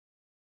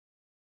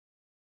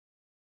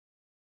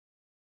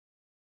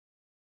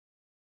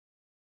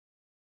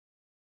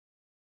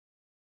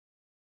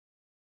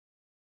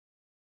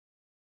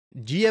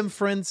GM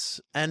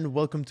friends, and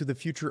welcome to the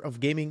future of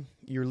gaming.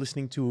 You're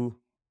listening to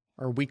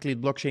our weekly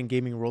blockchain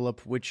gaming roll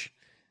up, which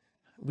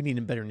we need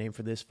a better name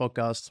for this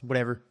FOGcast,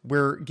 whatever.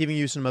 We're giving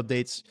you some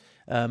updates.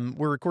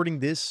 We're recording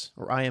this,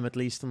 or I am at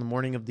least, on the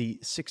morning of the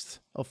 6th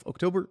of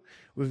October.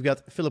 We've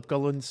got Philip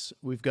Collins,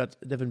 we've got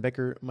Devin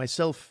Becker,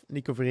 myself,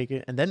 Nico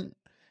Verreke, and then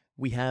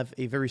we have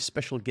a very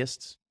special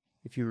guest.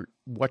 If you're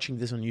watching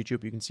this on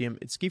YouTube, you can see him.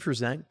 It's Kiefer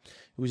Zhang,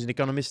 who's an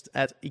economist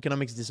at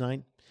Economics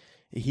Design.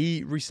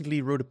 He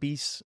recently wrote a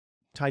piece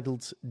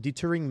titled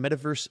Deterring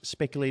Metaverse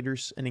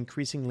Speculators and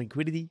Increasing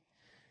Liquidity.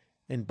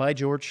 And by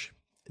George,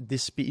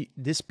 this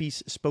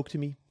piece spoke to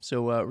me.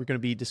 So we're going to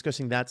be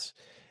discussing that.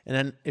 And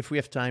then if we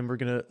have time, we're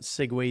going to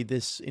segue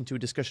this into a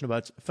discussion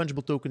about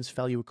fungible tokens,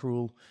 value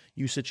accrual,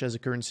 usage as a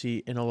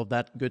currency, and all of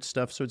that good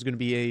stuff. So it's going to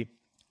be a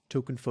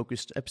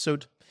token-focused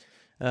episode.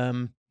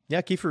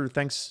 Yeah, Kiefer,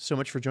 thanks so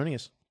much for joining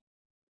us.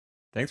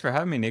 Thanks for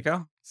having me,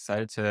 Nico.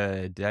 Excited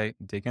to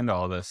dig into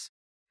all this.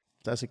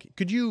 Fantastic.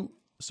 Could you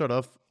start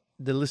off?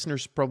 The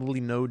listeners probably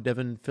know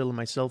Devin, Phil, and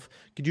myself.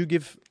 Could you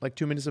give like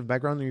 2 minutes of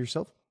background on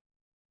yourself?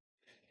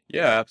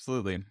 Yeah,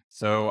 absolutely.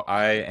 So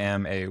I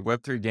am a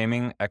Web3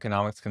 gaming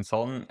economics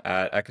consultant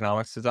at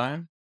Economics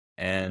Design,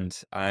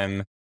 and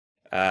I'm,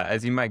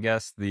 as you might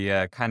guess,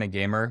 the kind of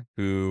gamer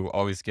who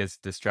always gets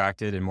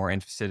distracted and more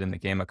interested in the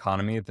game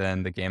economy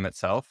than the game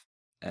itself,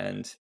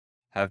 and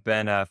have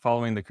been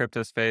following the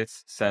crypto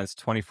space since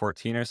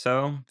 2014 or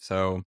so.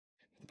 So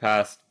the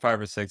past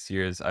 5 or 6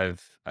 years,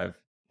 I've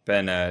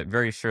been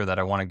very sure that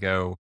I want to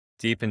go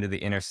deep into the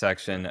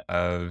intersection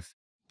of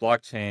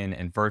blockchain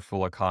and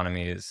virtual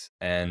economies.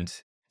 And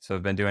so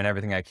I've been doing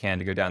everything I can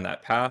to go down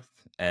that path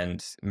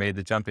and made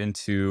the jump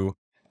into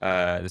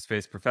the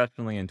space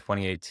professionally in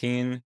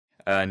 2018,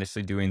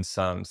 initially doing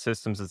some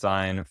systems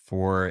design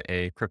for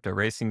a crypto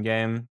racing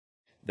game.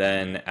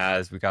 Then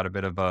as we got a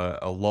bit of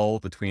a lull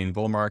between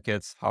bull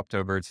markets, hopped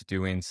over to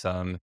doing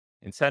some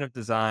incentive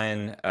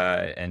design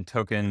and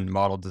token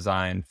model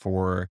design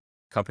for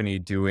company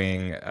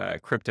doing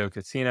crypto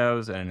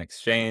casinos and an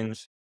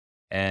exchange.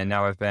 And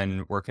now I've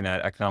been working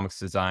at economics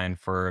design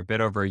for a bit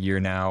over a year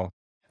now,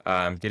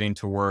 getting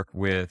to work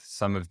with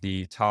some of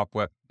the top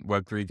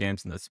Web3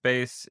 games in the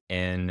space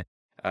in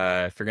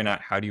figuring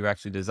out how do you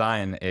actually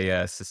design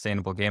a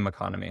sustainable game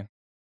economy.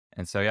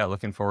 And so, yeah,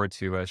 looking forward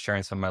to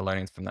sharing some of my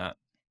learnings from that.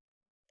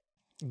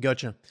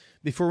 Gotcha.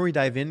 Before we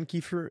dive in,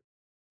 Kiefer,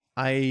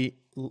 I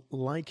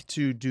like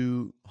to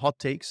do hot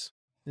takes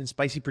and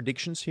spicy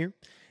predictions here.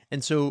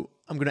 And so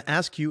I'm going to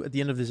ask you at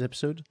the end of this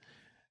episode,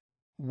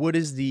 what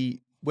is the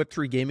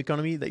Web3 game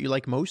economy that you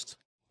like most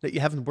that you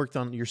haven't worked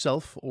on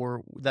yourself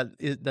or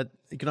that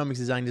economics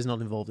design is not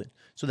involved in?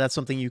 So that's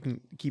something you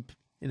can keep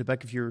in the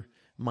back of your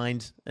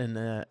mind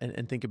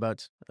and think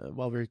about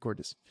while we record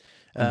this.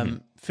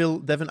 Phil,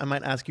 Devin, I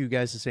might ask you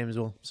guys the same as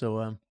well.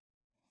 So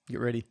get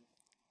ready.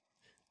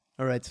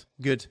 All right,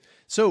 good.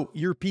 So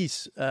your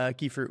piece,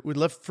 Kiefer, would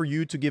love for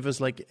you to give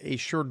us like a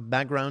short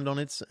background on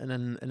it, and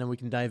then we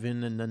can dive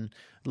in, and then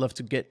I'd love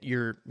to get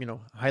your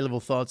high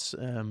level thoughts,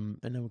 and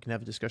then we can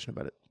have a discussion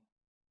about it.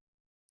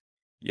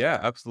 Yeah,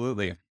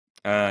 absolutely.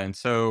 And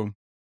so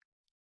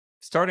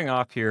starting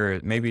off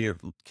here, maybe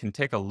can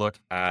take a look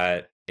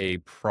at a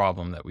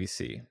problem that we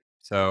see.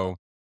 So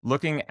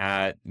looking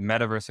at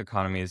metaverse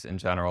economies in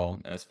general,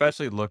 and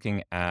especially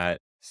looking at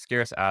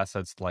scarce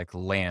assets like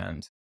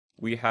land,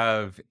 we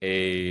have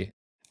a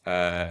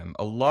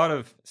lot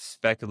of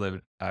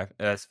speculative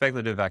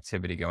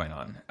activity going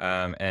on,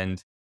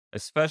 and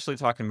especially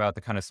talking about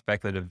the kind of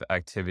speculative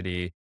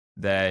activity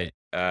that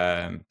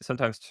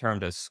sometimes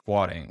termed as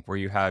squatting, where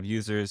you have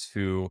users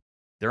who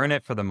they're in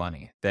it for the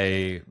money.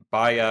 They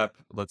buy up.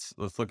 Let's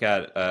look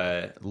at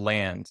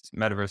land,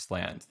 metaverse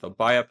land. They'll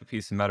buy up a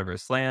piece of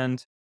metaverse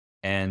land,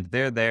 and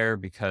they're there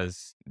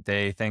because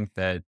they think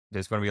that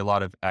there's going to be a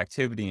lot of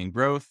activity and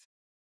growth,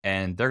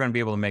 and they're going to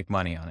be able to make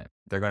money on it.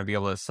 They're going to be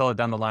able to sell it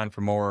down the line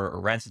for more or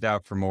rent it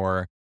out for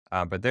more,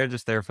 but they're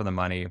just there for the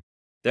money.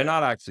 They're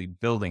not actually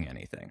building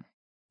anything.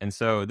 And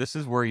so this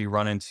is where you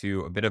run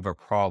into a bit of a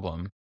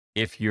problem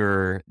if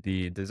you're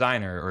the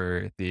designer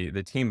or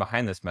the team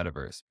behind this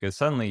metaverse, because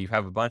suddenly you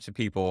have a bunch of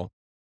people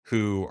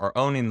who are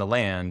owning the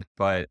land,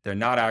 but they're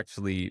not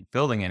actually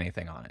building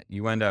anything on it.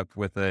 You end up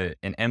with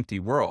an empty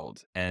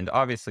world. And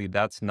obviously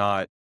that's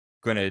not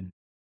going to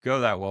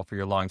go that well for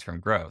your long-term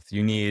growth.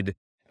 You need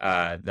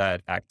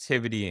that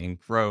activity and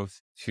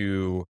growth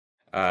to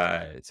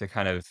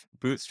kind of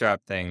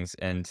bootstrap things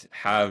and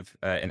have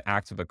an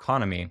active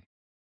economy.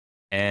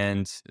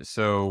 And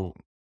so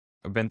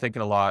I've been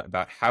thinking a lot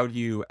about how do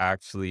you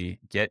actually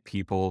get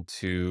people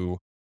to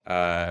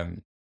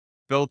um,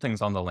 build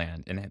things on the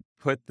land and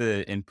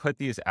put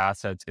these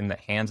assets in the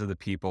hands of the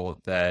people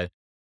that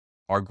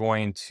are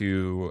going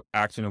to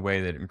act in a way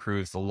that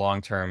improves the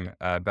long term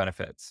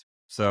benefits.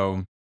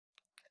 So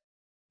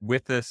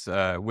with this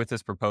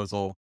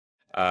proposal,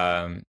 we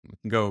can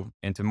go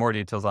into more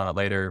details on it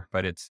later,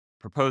 but it's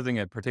proposing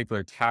a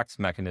particular tax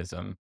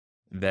mechanism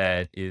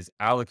that is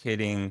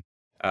allocating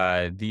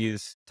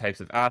these types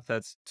of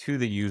assets to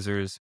the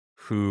users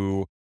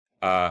who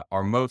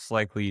are most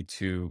likely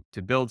to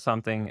build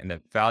something and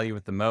that value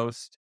it the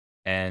most.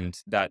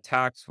 And that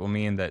tax will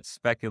mean that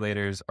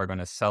speculators are going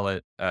to sell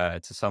it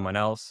to someone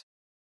else.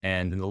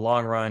 And in the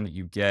long run,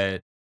 you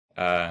get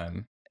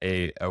a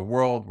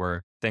world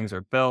where things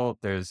are built.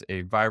 There's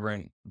a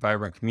vibrant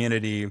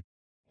community,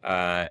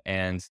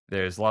 and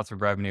there's lots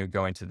of revenue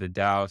going to the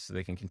DAO, so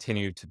they can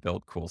continue to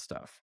build cool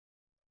stuff.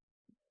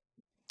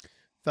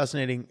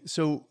 Fascinating.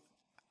 So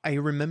I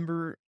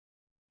remember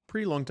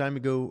pretty long time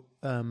ago,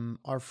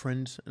 our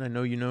friend, and I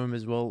know you know him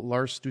as well,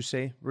 Lars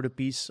Doucet, wrote a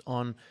piece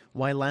on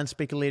why land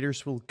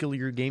speculators will kill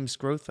your game's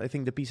growth. I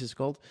think the piece is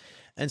called.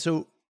 And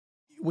so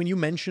when you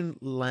mention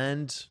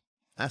land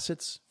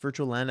assets,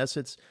 virtual land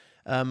assets,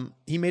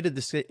 he made a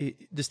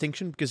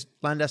distinction because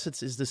land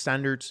assets is the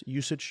standard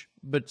usage,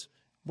 but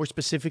more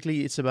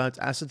specifically, it's about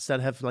assets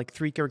that have like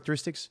three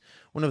characteristics.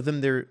 One of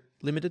them, they're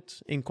limited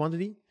in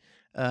quantity.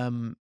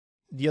 Um,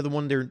 the other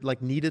one, they're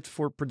like needed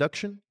for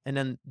production. And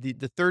then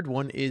the third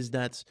one is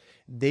that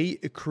they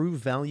accrue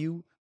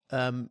value,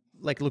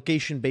 like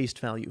location based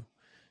value.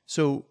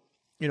 So,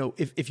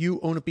 if you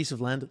own a piece of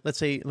land, let's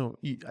say,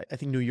 I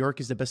think New York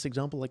is the best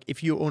example. Like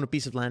if you own a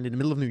piece of land in the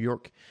middle of New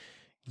York,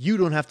 you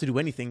don't have to do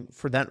anything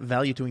for that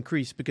value to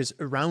increase because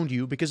around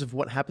you, because of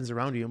what happens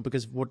around you, and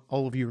because of what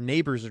all of your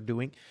neighbors are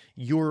doing,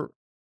 your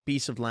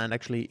piece of land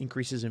actually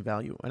increases in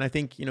value. And I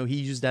think, he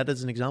used that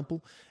as an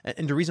example.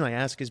 And the reason I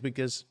ask is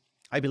because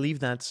I believe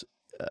that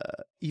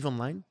EVE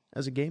Online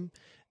as a game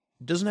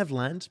doesn't have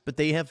land, but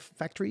they have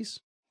factories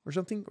or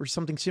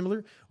something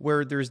similar,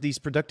 where there's these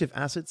productive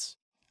assets,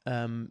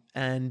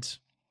 and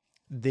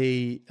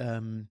they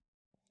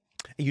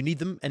you need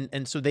them,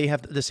 and so they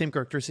have the same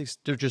characteristics.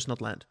 They're just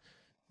not land.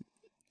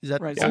 Is that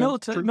Right. It's all a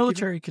true,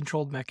 military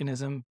controlled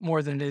mechanism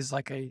more than it is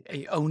like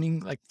a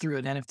owning like through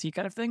an NFT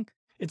kind of thing.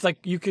 It's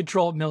like you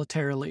control it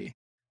militarily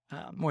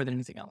more than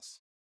anything else.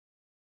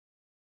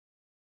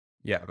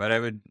 Yeah, but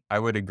I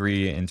would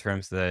agree in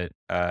terms that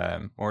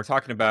when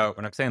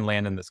I'm saying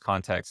land in this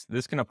context,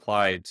 this can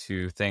apply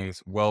to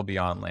things well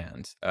beyond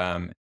land,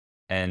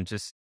 and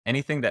just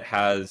anything that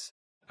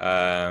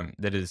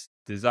is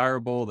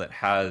desirable, that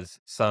has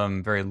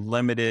some very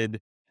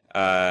limited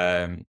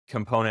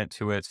component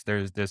to it.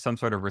 So there's some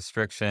sort of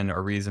restriction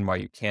or reason why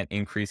you can't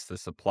increase the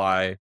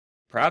supply.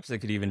 Perhaps it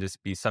could even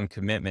just be some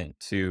commitment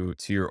to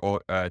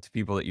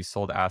people that you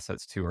sold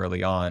assets to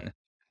early on,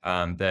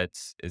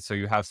 so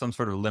you have some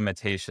sort of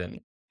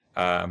limitation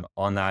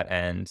on that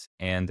end,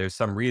 and there's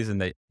some reason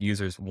that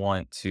users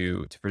want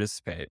to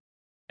participate,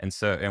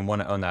 and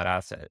want to own that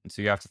asset. And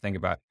so you have to think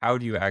about, how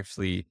do you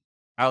actually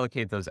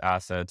allocate those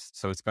assets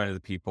so it's going to the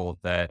people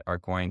that are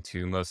going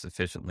to most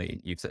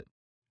efficiently use it.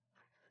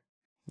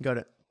 Got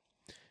it.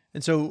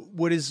 And so,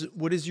 what is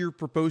your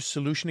proposed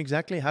solution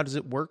exactly? How does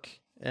it work?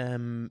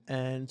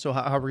 And so,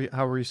 how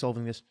are you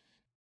solving this?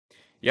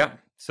 Yeah.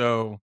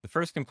 So the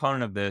first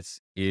component of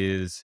this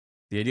is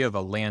the idea of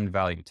a land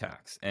value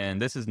tax.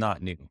 And this is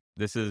not new.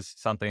 This is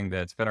something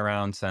that's been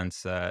around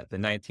since the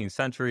 19th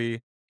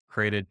century,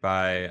 created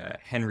by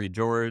Henry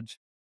George.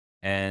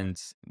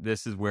 And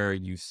this is where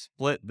you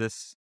split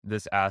this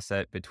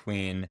asset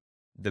between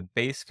the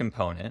base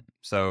component.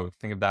 So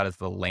think of that as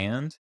the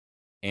land,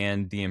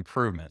 and the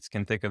improvements.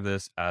 Can think of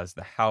this as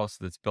the house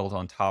that's built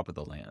on top of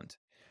the land.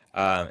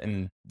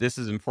 And this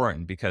is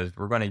important because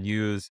we're going to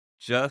use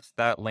just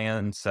that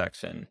land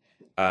section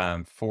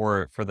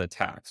for the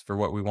tax, for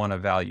what we want to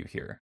value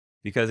here.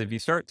 Because if you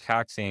start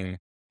taxing,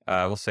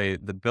 we'll say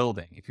the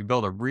building, if you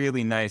build a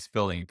really nice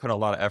building, you put a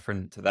lot of effort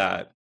into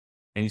that,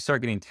 and you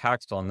start getting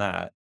taxed on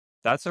that,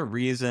 that's a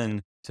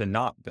reason to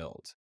not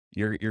build.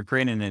 You're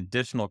creating an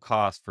additional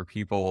cost for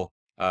people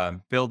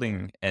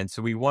building, and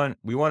so we want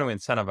to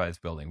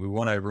incentivize building. We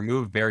want to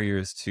remove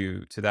barriers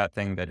to that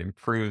thing that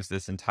improves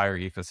this entire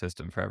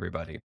ecosystem for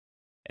everybody.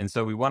 And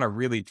so we want to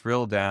really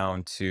drill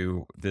down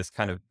to this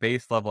kind of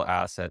base level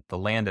asset, the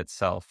land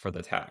itself, for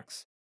the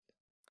tax.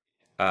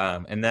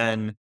 And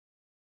then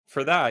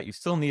for that, you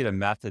still need a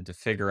method to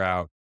figure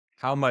out,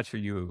 how much are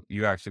you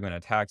actually going to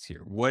tax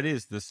here? What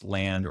is this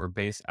land or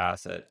base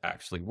asset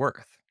actually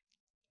worth?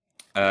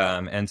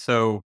 And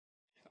so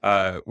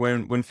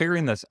when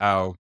figuring this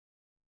out,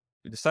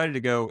 we decided to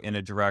go in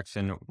a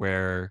direction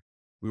where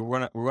we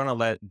want to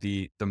let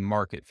the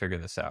market figure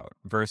this out,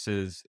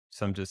 versus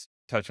some just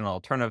touching on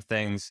alternative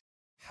things,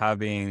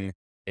 having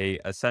a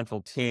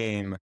central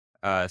team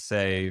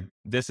say,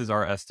 this is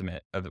our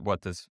estimate of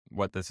what this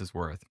is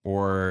worth,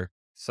 or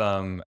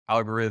some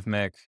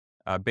algorithmic,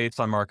 based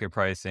on market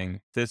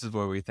pricing, this is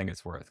what we think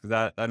it's worth, because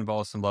that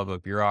involves some level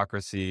of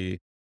bureaucracy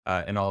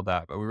and all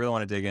that. But we really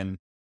want to dig in,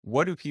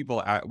 what are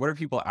people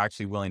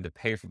actually willing to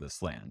pay for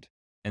this land?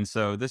 And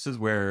so this is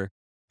where,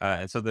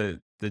 and so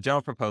the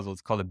general proposal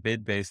is called a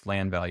bid-based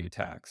land value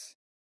tax.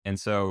 And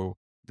so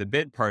the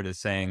bid part is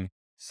saying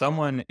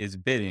someone is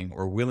bidding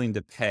or willing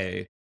to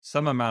pay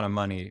some amount of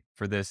money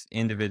for this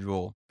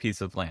individual piece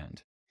of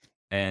land.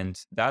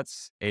 And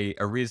that's a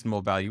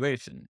reasonable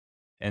valuation.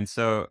 And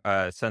so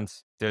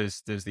since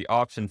there's the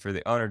option for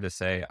the owner to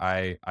say,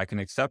 I can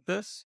accept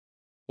this,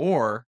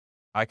 or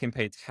I can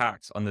pay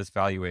tax on this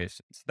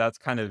valuation. So that's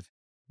kind of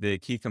the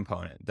key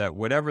component, that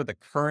whatever the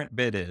current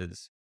bid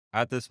is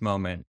at this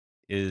moment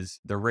is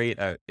the rate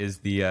is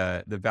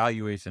the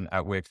valuation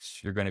at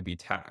which you're going to be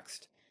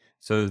taxed.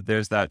 So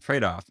there's that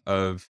trade-off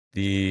of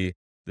the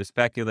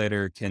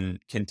speculator can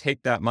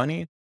take that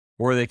money,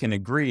 or they can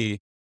agree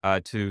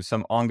to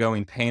some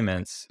ongoing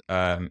payments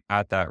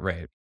at that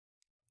rate.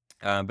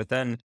 But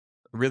then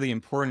a really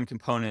important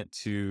component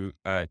to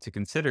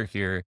consider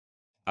here,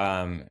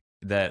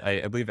 that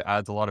I believe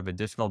adds a lot of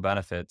additional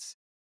benefits,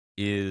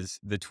 is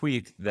the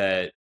tweak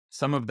that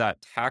some of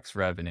that tax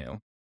revenue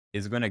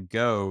is going to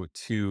go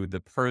to the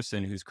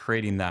person who's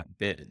creating that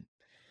bid.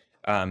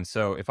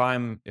 So if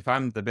I'm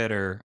the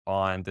bidder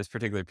on this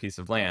particular piece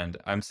of land,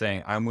 I'm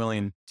saying I'm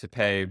willing to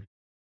pay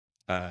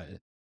uh,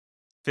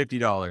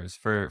 $50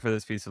 for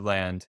this piece of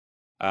land,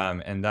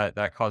 and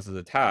that causes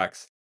a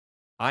tax.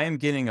 I am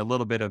getting a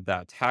little bit of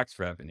that tax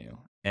revenue.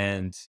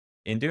 And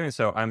in doing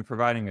so, I'm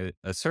providing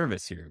a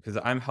service here because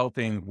I'm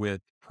helping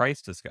with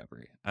price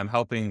discovery. I'm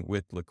helping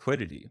with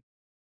liquidity.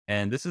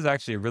 And this is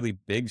actually a really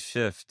big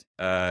shift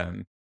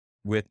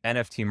with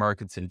NFT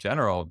markets in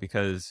general,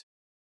 because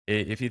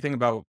if you think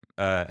about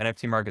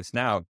NFT markets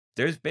now,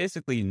 there's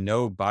basically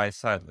no buy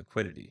side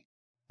liquidity.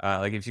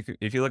 Like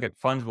if you look at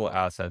fungible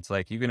assets,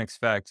 like you can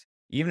expect,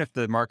 even if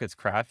the market's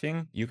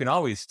crashing, you can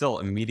always still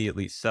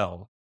immediately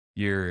sell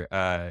your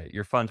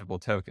fungible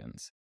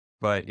tokens.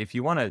 But if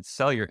you want to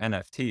sell your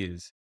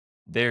NFTs,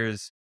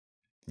 there's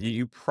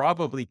you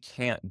probably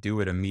can't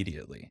do it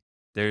immediately.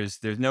 There's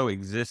no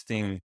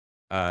existing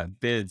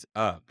bids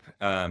up,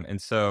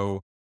 and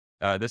so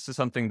this is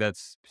something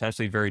that's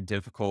potentially very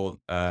difficult.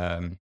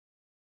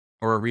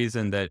 Or a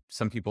reason that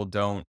some people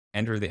don't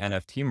enter the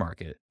NFT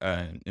market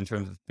in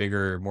terms of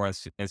bigger, more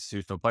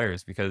institutional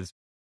players, because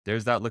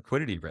there's that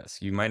liquidity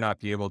risk. You might not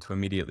be able to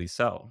immediately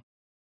sell.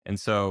 And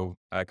so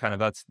kind of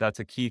that's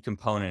a key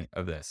component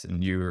of this.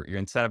 And you're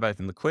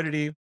incentivizing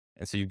liquidity.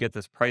 And so you get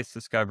this price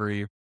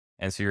discovery.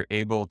 And so you're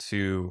able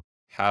to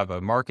have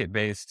a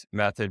market-based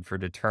method for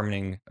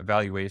determining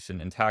evaluation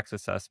and tax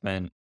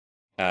assessment,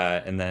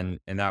 and then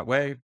in that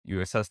way, you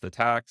assess the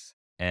tax,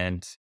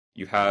 and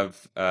you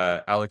have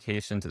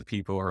allocation to the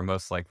people who are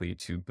most likely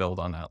to build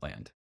on that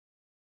land.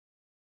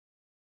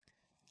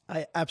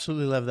 I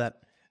absolutely love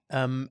that.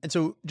 And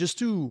so just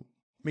to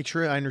make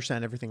sure I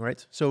understand everything,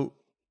 right? So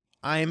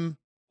I'm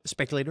a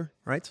speculator,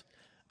 right?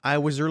 I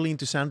was early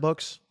into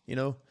Sandbox,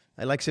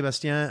 I like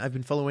Sebastien. I've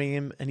been following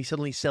him, and he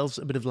suddenly sells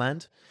a bit of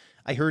land.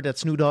 I heard that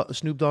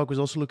Snoop Dogg was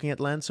also looking at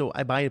land, so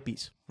I buy a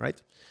piece, right?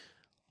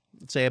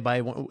 Let's say I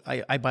buy one,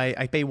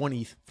 I pay 1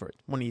 ETH for it,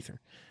 1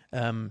 Ether.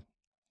 And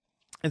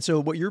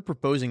so what you're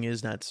proposing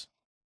is that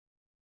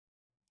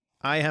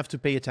I have to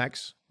pay a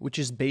tax, which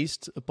is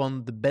based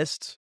upon the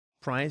best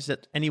price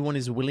that anyone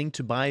is willing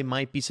to buy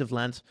my piece of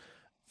land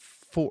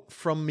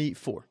from me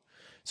for.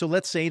 So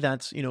let's say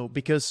that,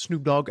 because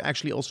Snoop Dogg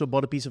actually also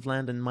bought a piece of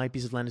land and my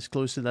piece of land is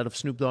close to that of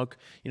Snoop Dogg,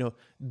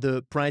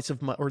 the price of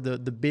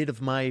the bid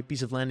of my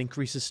piece of land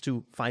increases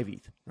to 5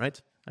 ETH,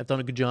 right? I've done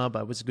a good job.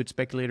 I was a good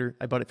speculator.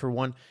 I bought it for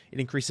 1. It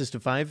increases to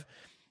 5.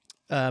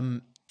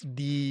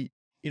 The,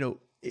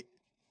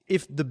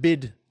 if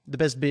the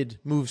best bid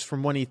moves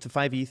from 1 ETH to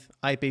 5 ETH,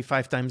 I pay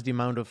 5 times the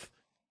amount of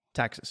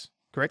taxes,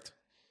 correct?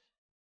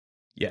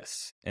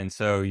 Yes. And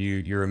so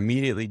you're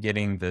immediately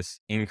getting this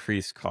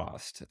increased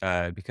cost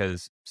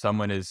because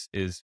someone is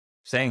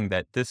saying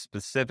that this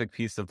specific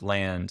piece of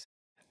land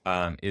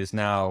is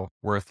now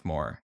worth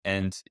more.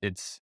 And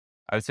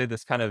I would say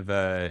this kind of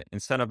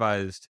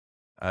incentivized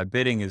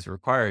bidding is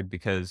required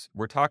because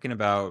we're talking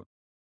about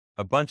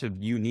a bunch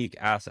of unique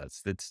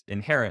assets that's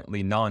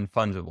inherently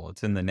non-fungible.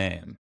 It's in the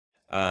name.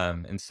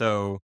 And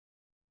so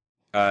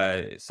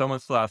someone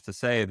still has to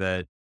say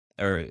that,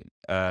 or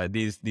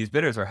these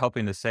bidders are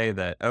helping to say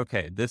that,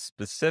 okay, this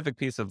specific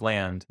piece of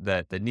land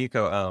that the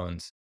Nico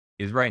owns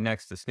is right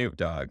next to Snoop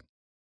Dogg.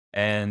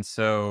 And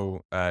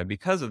so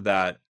because of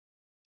that,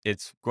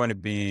 it's going to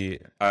be,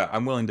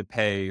 I'm willing to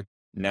pay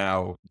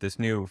now this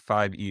new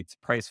 5 ETH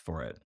price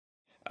for it.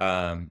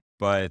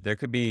 But there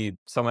could be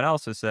someone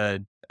else who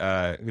said,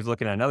 who's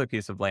looking at another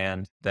piece of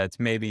land that's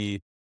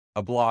maybe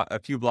a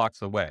few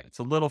blocks away. It's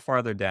a little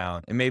farther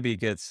down, and maybe it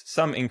gets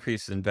some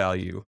increase in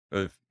value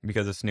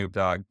because of Snoop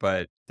Dogg,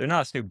 but they're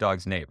not Snoop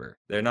Dogg's neighbor.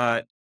 They're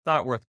not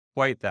worth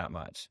quite that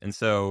much. And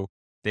so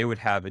they would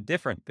have a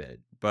different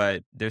bid,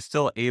 but they're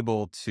still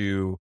able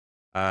to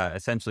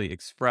essentially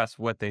express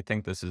what they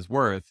think this is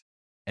worth,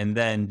 and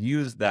then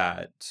use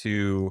that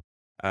to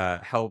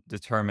help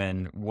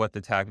determine what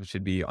the tax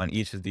should be on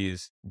each of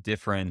these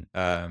different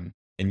and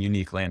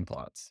unique land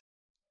plots.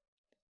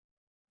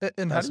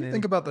 And how do you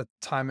think Fascinating. about the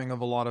timing of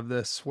a lot of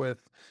this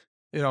with,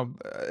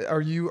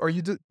 are you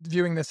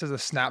viewing this as a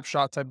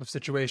snapshot type of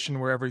situation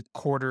where every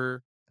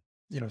quarter,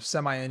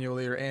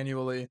 semi-annually or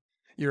annually,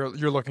 you're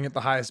looking at the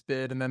highest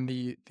bid and then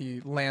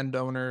the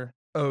landowner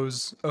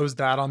owes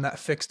that on that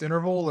fixed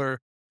interval,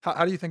 or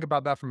how do you think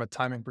about that from a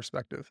timing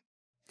perspective?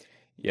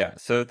 Yeah.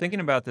 So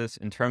thinking about this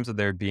in terms of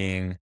there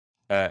being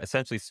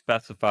essentially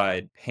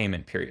specified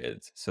payment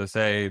periods. So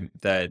say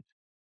that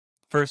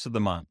first of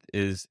the month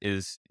is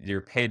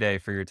your payday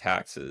for your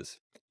taxes.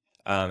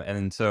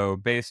 And so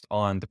based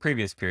on the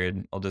previous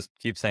period, I'll just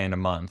keep saying a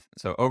month.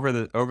 So over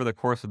the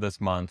course of this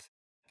month,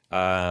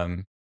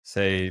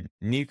 say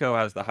Nico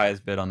has the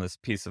highest bid on this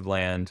piece of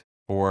land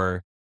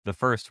for the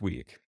first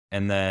week,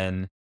 and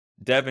then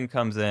Devin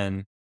comes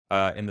in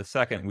the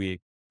second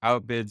week,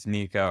 outbids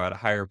Nico at a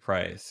higher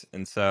price,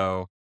 and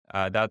so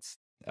that's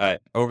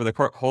over the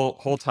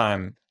whole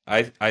time.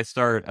 I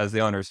start as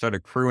the owner start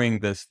accruing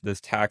this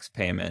tax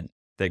payment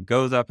that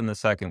goes up in the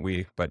second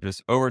week, but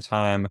just over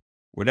time,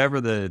 whatever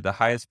the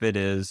highest bid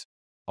is,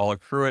 I'll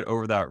accrue it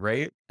over that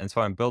rate, and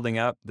so I'm building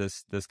up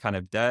this kind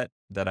of debt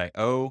that I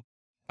owe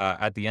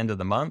at the end of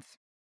the month,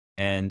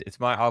 and it's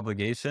my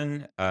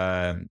obligation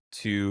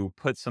to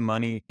put some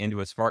money into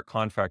a smart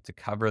contract to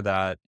cover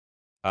that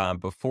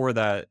before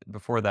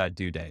that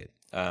due date.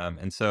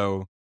 And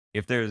so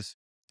if there's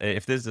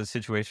if this is a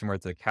situation where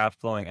it's a cash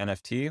flowing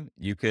NFT,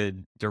 you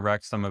could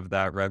direct some of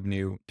that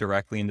revenue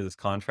directly into this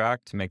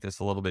contract to make this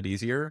a little bit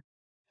easier.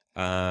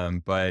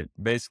 But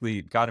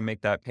basically, got to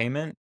make that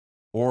payment,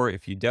 or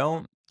if you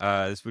don't,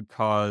 this would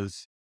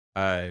cause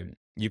uh,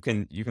 you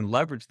can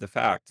leverage the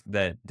fact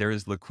that there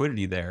is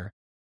liquidity there,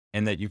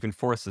 and that you can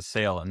force a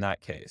sale in that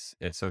case.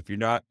 So if you're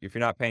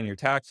not paying your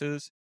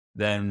taxes,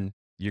 then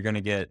you're going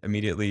to get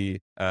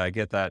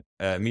that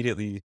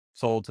immediately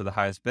sold to the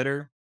highest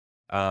bidder,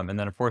 and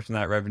then a portion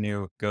of that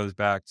revenue goes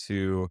back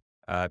to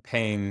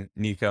paying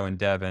Nico and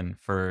Devin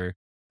for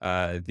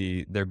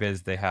their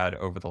bids they had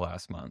over the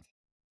last month.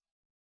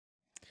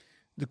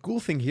 The cool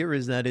thing here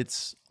is that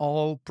it's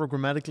all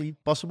programmatically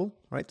possible,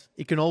 right?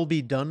 It can all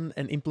be done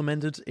and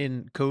implemented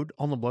in code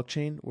on the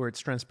blockchain where it's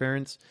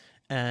transparent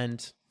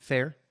and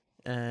fair.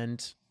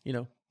 And,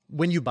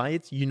 when you buy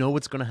it, you know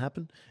what's going to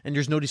happen and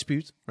there's no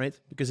dispute, right?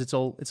 Because it's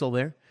all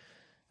there.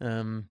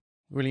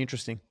 Really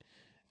interesting.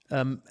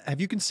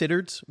 Have you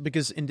considered,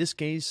 because in this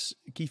case,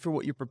 Kiefer,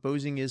 what you're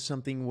proposing is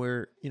something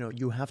where,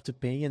 you have to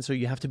pay and so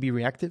you have to be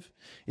reactive.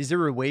 Is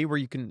there a way where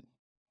you can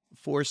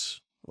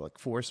force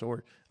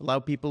or allow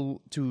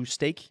people to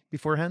stake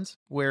beforehand,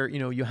 where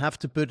you have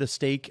to put a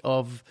stake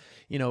of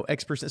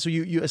X%, so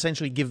you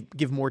essentially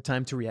give more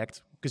time to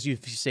react, because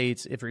if you say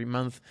it's every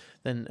month,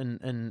 then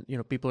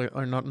and people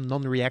are not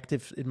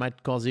non-reactive, it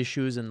might cause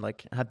issues and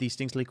like have these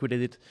things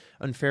liquidated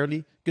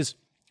unfairly. Because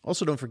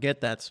also don't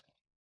forget that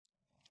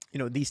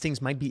these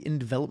things might be in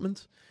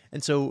development,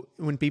 and so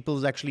when people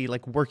is actually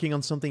like working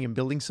on something and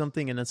building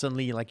something, and then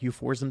suddenly like you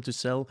force them to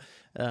sell,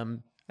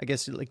 I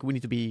guess like we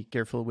need to be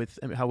careful with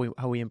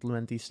how we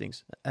implement these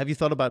things. Have you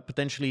thought about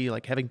potentially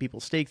like having people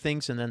stake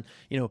things, and then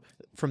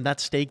from that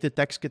stake the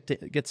tax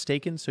gets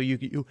taken, so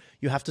you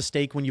have to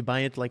stake when you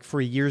buy it like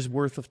for a year's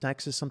worth of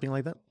taxes, something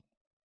like that?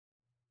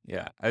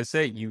 Yeah, I'd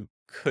say you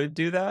could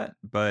do that,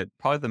 but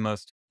probably the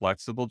most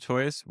flexible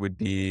choice would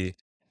be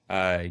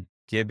uh,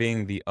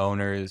 giving the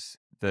owners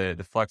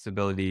the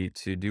flexibility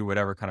to do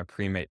whatever kind of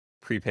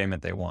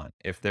prepayment they want.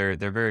 If they're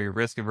very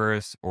risk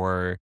averse,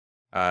 or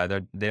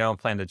they don't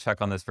plan to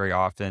check on this very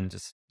often,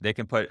 just they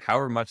can put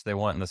however much they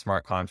want in the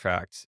smart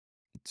contract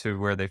to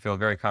where they feel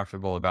very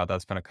comfortable about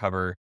that's going to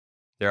cover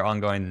their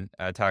ongoing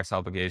tax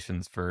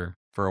obligations for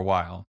a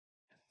while.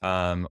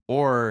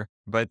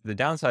 But the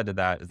downside to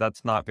that is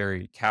that's not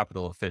very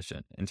capital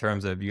efficient, in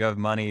terms of you have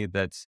money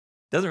that's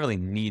doesn't really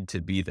need to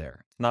be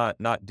there. It's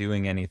not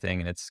doing anything,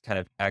 and it's kind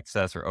of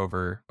excess or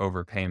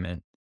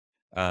overpayment.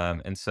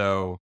 And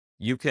so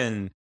you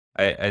can,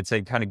 I'd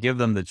say, kind of give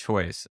them the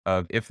choice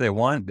of, if they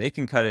want, they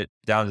can cut it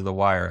down to the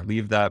wire,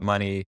 leave that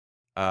money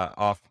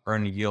off,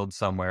 earn a yield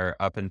somewhere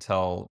up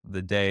until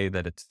the day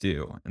that it's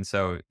due. And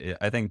so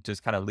I think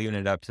just kind of leaving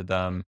it up to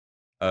them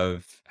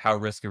of how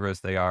risk averse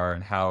they are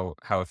and how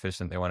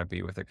efficient they want to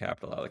be with their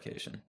capital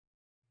allocation.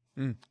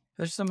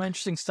 There's some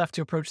interesting stuff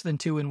to approach then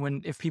too,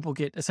 and if people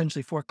get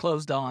essentially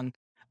foreclosed on,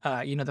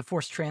 the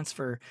forced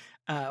transfer,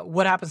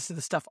 what happens to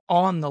the stuff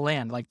on the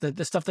land, like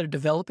the stuff that are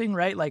developing,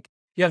 right? Like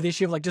you have the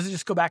issue of like, does it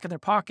just go back in their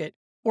pocket,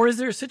 or is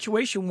there a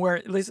situation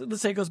where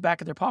let's say it goes back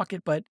in their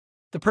pocket, but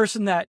the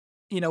person that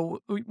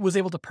was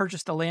able to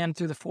purchase the land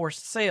through the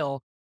forced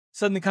sale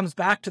suddenly comes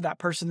back to that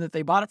person that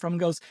they bought it from and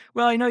goes,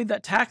 well, I know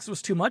that tax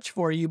was too much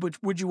for you,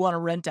 but would you want to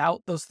rent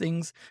out those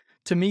things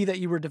to me that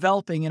you were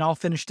developing, and I'll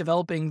finish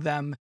developing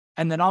them,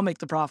 and then I'll make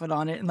the profit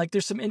on it. And like,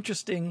 there's some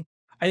interesting,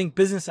 I think,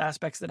 business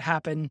aspects that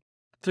happen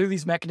through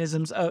these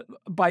mechanisms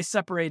by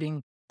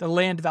separating the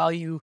land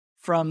value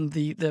from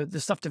the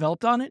stuff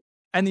developed on it,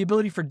 and the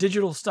ability for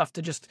digital stuff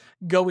to just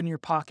go in your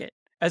pocket,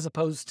 as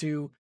opposed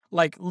to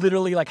like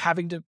literally like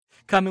having to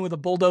come in with a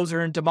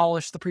bulldozer and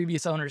demolish the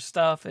previous owner's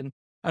stuff and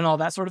all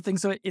that sort of thing.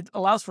 So it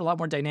allows for a lot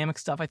more dynamic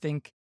stuff, I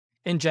think,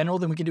 in general,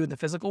 than we can do in the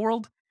physical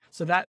world.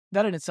 So that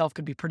in itself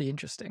could be pretty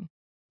interesting.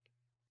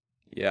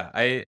 Yeah,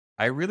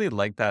 I really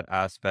like that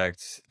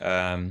aspect.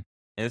 And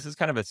this is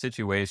kind of a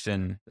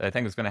situation that I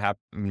think is going to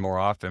happen more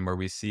often, where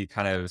we see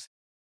kind of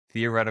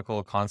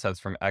theoretical concepts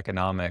from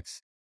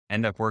economics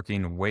end up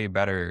working way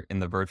better in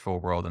the virtual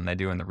world than they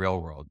do in the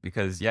real world.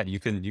 Because yeah, you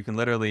can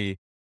literally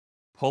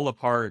pull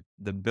apart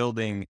the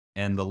building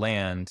and the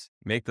land,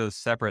 make those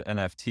separate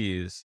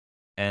NFTs,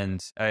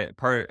 And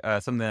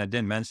something I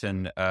didn't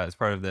mention as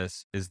part of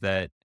this is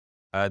that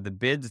the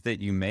bids that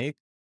you make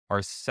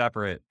are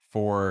separate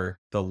for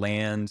the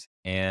land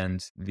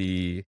and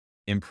the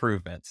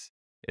improvements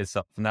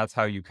itself. And that's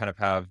how you kind of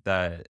have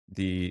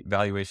the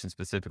valuation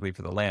specifically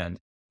for the land.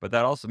 But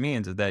that also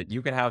means that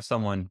you can have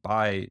someone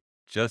buy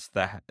just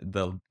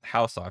the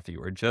house off you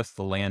or just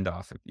the land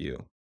off of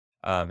you.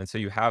 And so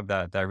you have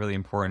that really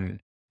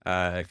important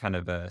kind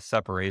of a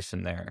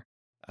separation there.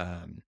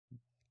 Um,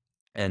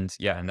 and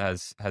yeah, and that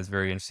has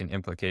very interesting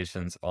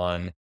implications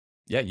on,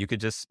 yeah, you could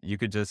just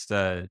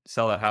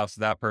sell that house to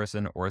that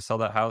person or sell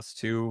that house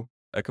to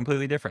a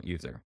completely different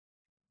user.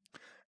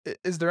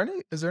 Is there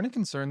any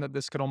concern that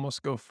this could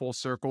almost go full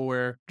circle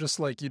where just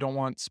like you don't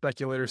want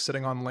speculators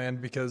sitting on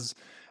land because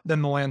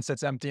then the land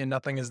sits empty and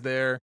nothing is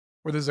there,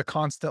 where there's a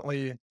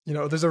constantly,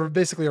 there's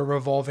basically a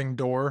revolving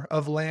door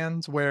of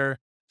land where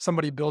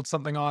somebody builds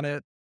something on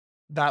it,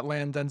 that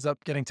land ends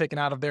up getting taken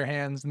out of their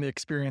hands and the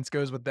experience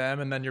goes with them,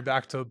 and then you're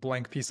back to a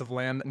blank piece of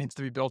land that needs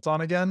to be built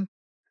on again.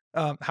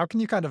 How can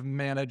you kind of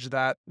manage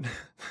that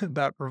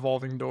that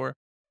revolving door?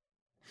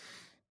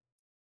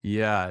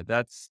 Yeah,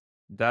 that's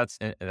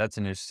an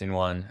interesting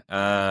one.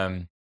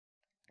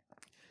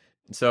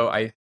 So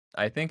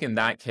I think in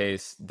that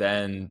case,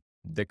 then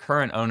the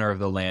current owner of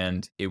the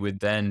land, it would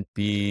then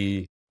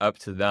be up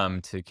to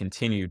them to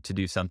continue to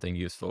do something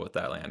useful with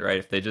that land, right?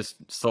 If they just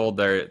sold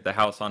the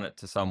house on it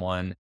to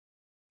someone,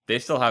 they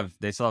still have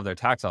their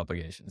tax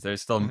obligations.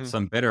 There's still Mhm.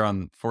 some bidder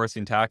on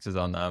forcing taxes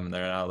on them, and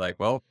they're now like,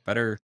 well,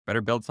 better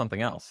build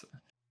something else.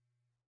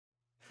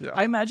 Yeah.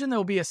 I imagine there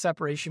will be a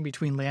separation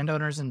between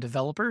landowners and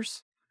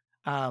developers.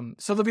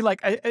 So they'll be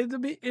like, it'll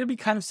be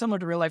kind of similar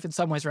to real life in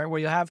some ways, right? Where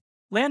you'll have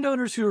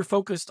landowners who are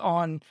focused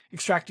on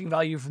extracting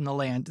value from the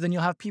land. Then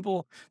you'll have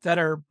people that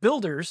are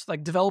builders,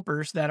 like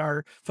developers, that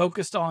are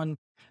focused on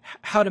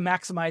how to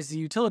maximize the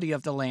utility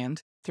of the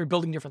land through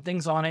building different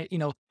things on it.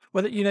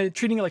 Whether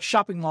treating it like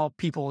shopping mall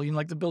people,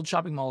 like to build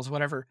shopping malls,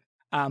 whatever.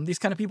 These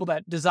kind of people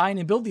that design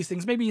and build these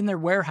things, maybe in their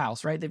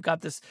warehouse, right? They've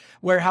got this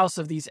warehouse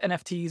of these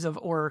NFTs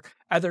or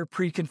other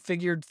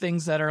pre-configured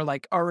things that are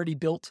like already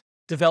built,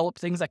 developed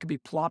things that could be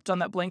plopped on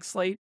that blank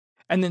slate.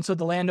 And then so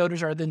the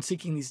landowners are then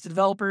seeking these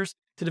developers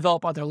to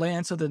develop on their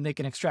land so then they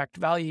can extract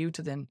value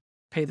to then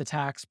pay the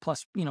tax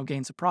plus,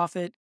 gain some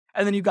profit.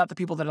 And then you've got the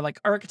people that are like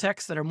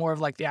architects that are more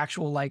of like the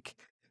actual like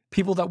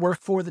people that work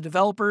for the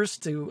developers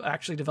to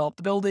actually develop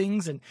the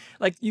buildings. And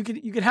like you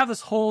could have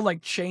this whole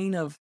like chain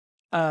of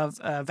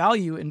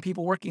value in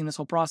people working in this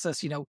whole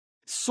process,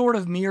 sort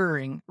of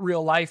mirroring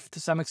real life to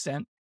some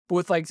extent, but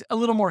with like a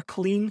little more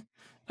clean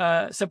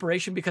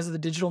separation because of the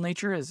digital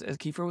nature, as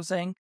Kiefer was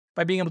saying.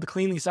 By being able to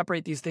cleanly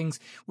separate these things,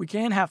 we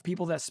can have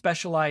people that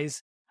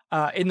specialize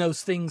in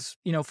those things,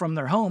 from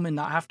their home and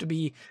not have to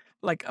be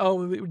like,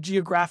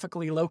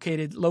 geographically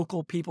located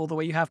local people the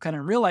way you have kind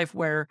of in real life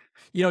where,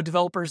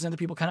 developers and other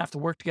people kind of have to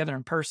work together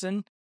in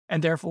person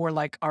and therefore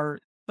like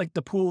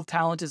the pool of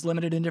talent is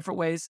limited in different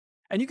ways.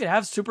 And you could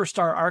have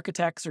superstar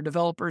architects or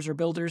developers or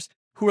builders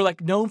who are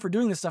like known for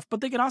doing this stuff, but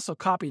they can also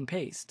copy and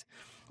paste.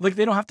 Like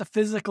they don't have to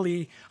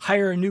physically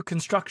hire a new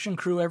construction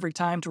crew every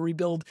time to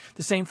rebuild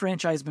the same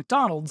franchise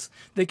McDonald's.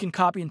 They can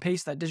copy and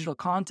paste that digital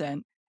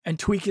content and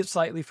tweak it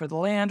slightly for the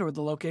land or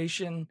the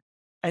location.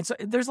 And so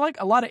there's like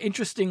a lot of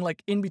interesting,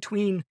 like in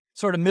between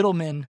sort of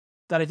middlemen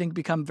that I think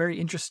become very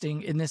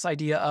interesting in this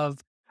idea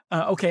of,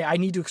 okay, I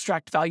need to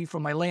extract value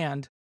from my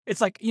land. It's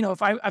like,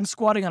 if I'm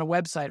squatting on a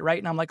website, right?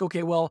 And I'm like,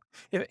 okay, well,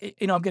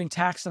 I'm getting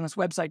taxed on this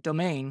website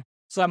domain.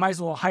 So I might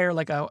as well hire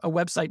like a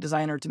website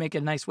designer to make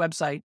a nice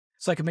website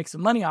so I can make some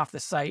money off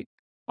this site,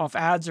 off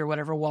ads or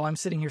whatever, while I'm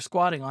sitting here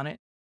squatting on it,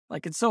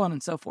 like, and so on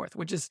and so forth.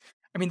 Which is,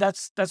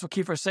 that's what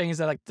Kiefer was saying is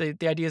that like the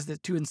idea is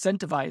that to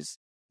incentivize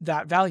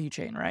that value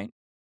chain, right?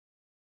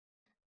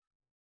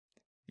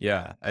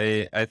 Yeah,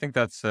 I think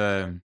I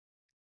think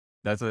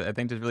there's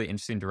a really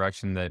interesting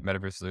direction that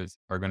metaverses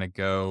are going to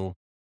go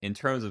in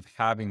terms of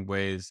having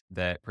ways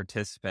that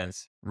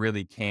participants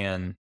really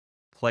can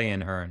play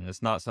and earn.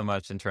 It's not so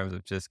much in terms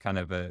of just kind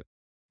of a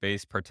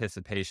base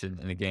participation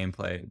in a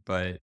gameplay,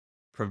 but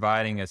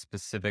providing a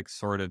specific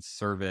sort of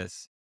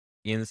service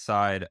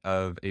inside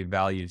of a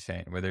value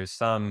chain where there's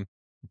some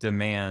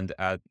demand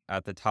at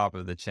the top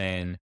of the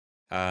chain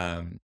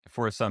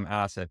for some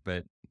asset,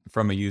 but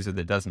from a user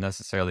that doesn't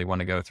necessarily want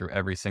to go through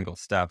every single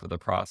step of the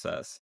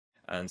process.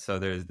 And so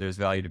there's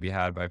value to be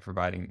had by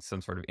providing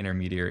some sort of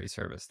intermediary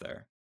service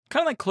there.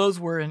 Kind of like clothes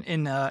were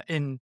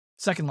in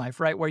Second Life,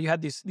 right? Where you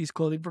had these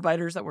clothing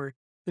providers that were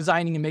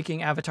designing and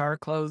making avatar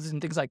clothes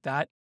and things like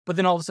that. But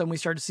then all of a sudden we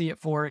start to see it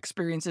for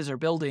experiences or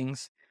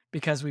buildings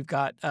because we've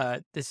got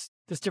this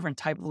different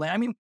type of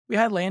land. We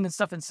had land and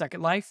stuff in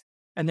Second Life,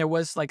 and there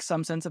was like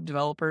some sense of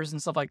developers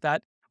and stuff like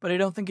that. But I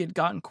don't think it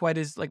gotten quite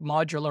as like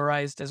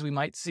modularized as we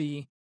might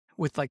see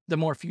with like the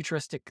more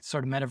futuristic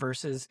sort of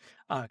metaverses,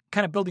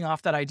 kind of building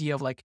off that idea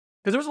of like,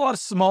 because there was a lot of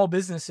small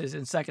businesses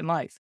in Second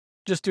Life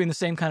just doing the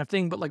same kind of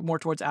thing, but like more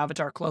towards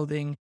avatar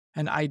clothing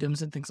and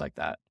items and things like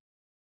that.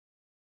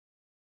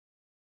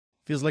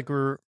 Feels like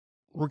we're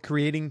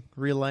creating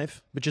real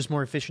life, but just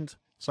more efficient.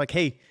 It's like,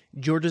 hey,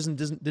 George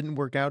didn't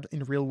work out in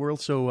the real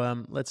world,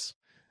 so let's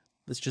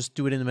just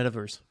do it in the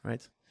metaverse,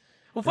 right?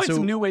 We'll find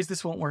some new ways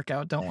this won't work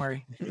out. Don't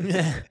worry.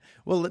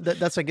 Well,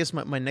 that's I guess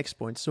my next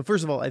point. So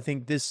first of all, I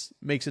think this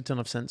makes a ton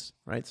of sense,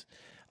 right?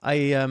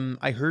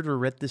 I heard or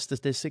read this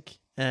statistic,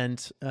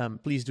 and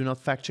please do not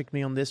fact check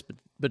me on this,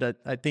 but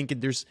I think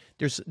it's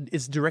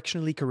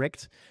directionally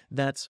correct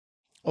that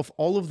of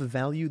all of the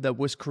value that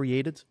was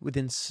created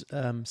within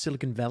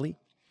Silicon Valley,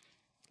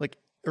 like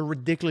a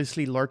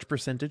ridiculously large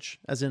percentage,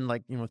 as in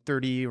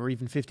 30 or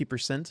even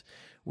 50%,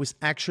 was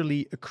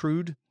actually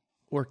accrued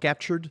or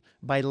captured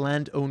by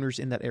landowners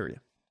in that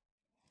area.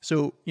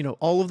 So,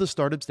 all of the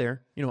startups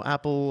there,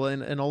 Apple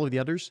and all of the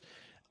others,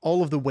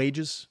 all of the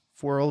wages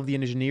for all of the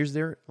engineers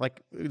there,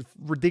 like a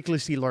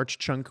ridiculously large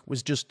chunk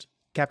was just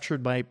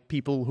captured by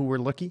people who were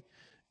lucky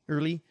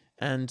early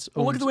and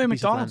well, look at the way owned a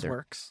piece of land McDonald's there.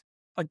 works.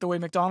 Like the way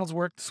McDonald's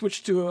worked,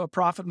 switched to a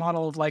profit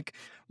model of like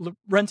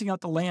renting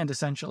out the land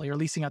essentially, or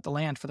leasing out the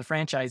land for the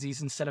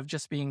franchisees instead of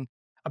just being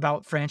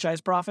about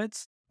franchise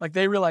profits. Like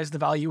they realized the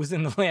value was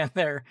in the land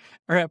there,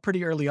 or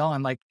pretty early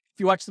on. Like if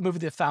you watch the movie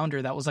The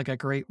Founder, that was like a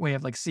great way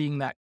of like seeing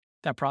that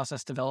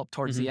process develop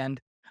towards the end,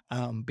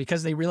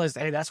 because they realized,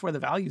 hey, that's where the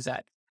value's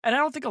at. And I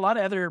don't think a lot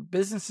of other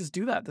businesses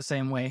do that the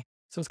same way.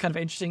 So it's kind of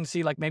interesting to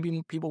see, like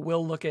maybe people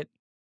will look at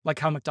like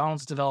how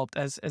McDonald's developed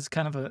as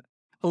kind of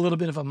a little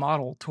bit of a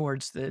model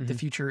towards the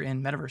future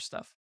in metaverse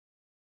stuff.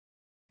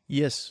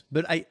 Yes,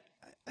 but I'm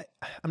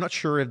not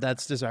sure if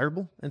that's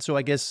desirable. And so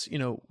I guess,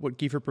 what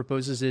Kiefer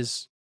proposes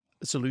is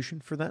a solution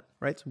for that,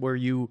 right? Where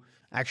you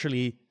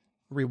actually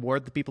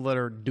reward the people that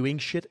are doing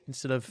shit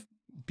instead of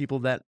people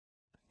that,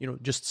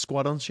 just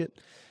squat on shit.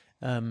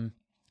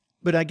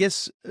 But I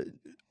guess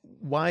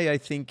why I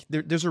think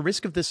there's a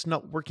risk of this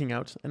not working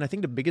out. And I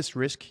think the biggest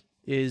risk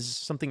is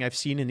something I've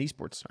seen in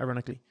esports,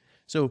 ironically.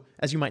 So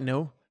as you might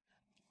know,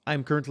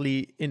 I'm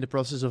currently in the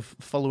process of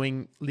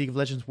following League of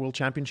Legends World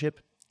Championship.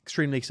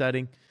 Extremely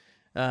exciting.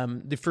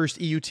 The first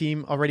EU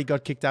team already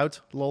got kicked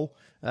out, lol.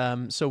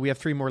 So we have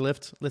 3 more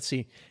left. Let's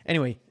see.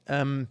 Anyway,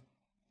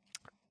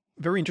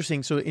 very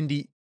interesting. So in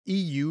the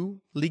EU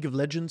League of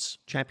Legends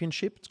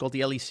Championship, it's called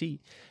the LEC,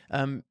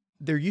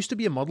 there used to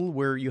be a model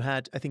where you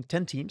had, I think,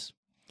 10 teams.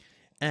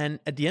 And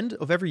at the end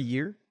of every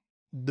year,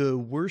 the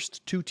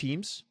worst 2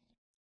 teams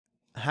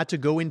had to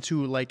go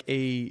into like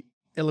a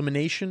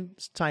elimination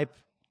type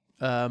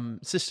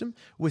system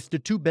with the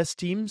 2 best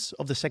teams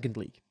of the second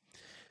league.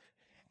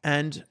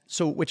 And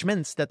so, which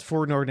meant that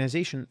for an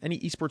organization, any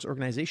esports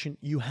organization,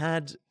 you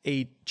had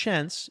a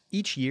chance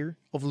each year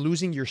of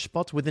losing your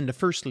spot within the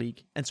first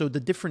league. And so the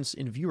difference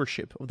in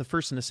viewership of the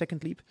first and the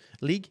second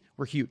league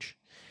were huge.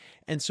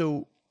 And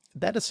so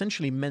that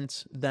essentially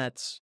meant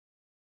that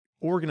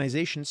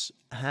organizations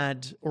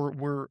had or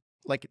were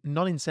like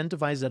not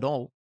incentivized at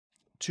all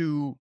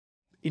to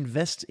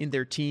invest in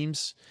their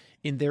teams,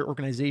 in their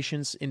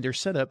organizations, in their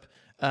setup,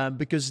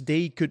 because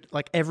they could,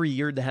 like every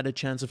year they had a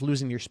chance of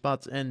losing their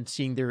spot and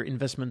seeing their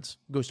investment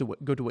go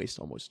to waste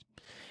almost.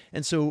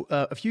 And so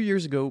a few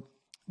years ago,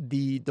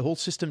 the whole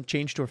system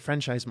changed to a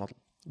franchise model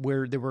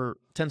where there were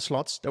 10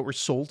 slots that were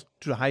sold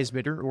to the highest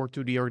bidder or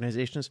to the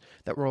organizations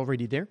that were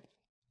already there.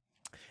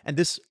 And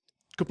this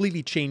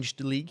completely changed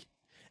the league.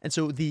 And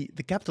so the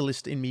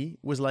capitalist in me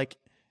was like,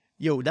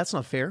 yo, that's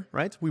not fair,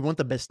 right? We want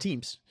the best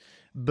teams.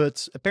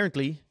 But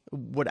apparently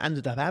what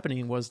ended up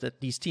happening was that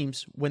these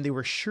teams, when they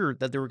were sure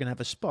that they were going to have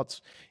a spot,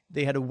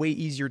 they had a way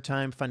easier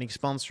time finding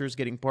sponsors,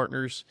 getting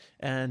partners,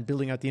 and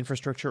building out the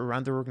infrastructure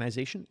around their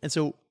organization. And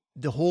so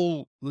the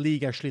whole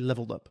league actually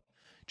leveled up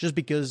just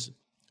because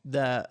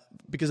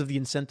of the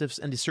incentives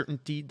and the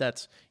certainty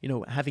that,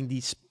 having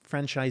these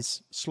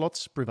franchise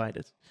slots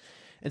provided.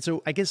 And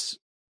so I guess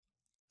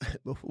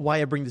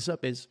why I bring this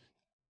up is,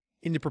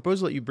 in the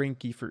proposal that you bring,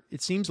 Kiefer,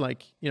 it seems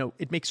like,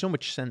 it makes so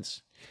much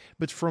sense.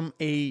 But from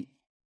a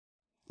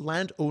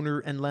landowner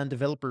and land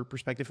developer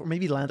perspective, or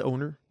maybe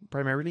landowner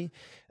primarily,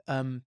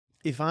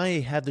 if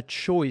I had the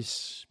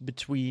choice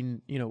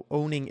between,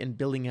 owning and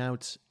building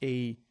out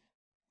a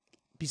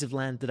piece of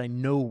land that I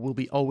know will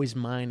be always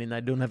mine and I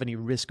don't have any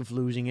risk of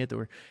losing it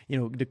or,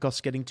 the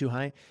costs getting too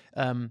high,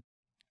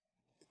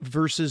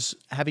 versus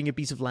having a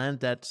piece of land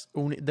that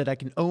I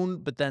can own,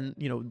 but then,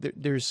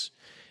 there's,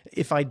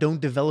 if I don't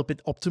develop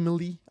it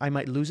optimally, I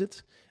might lose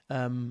it.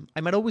 I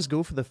might always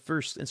go for the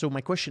first. And so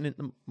my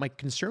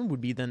concern would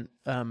be then,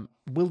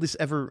 will this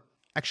ever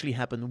actually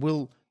happen?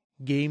 Will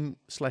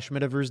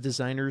game/metaverse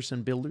designers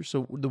and builders,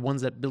 so the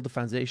ones that build the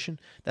foundation,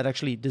 that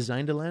actually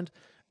design the land,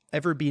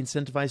 ever be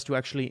incentivized to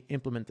actually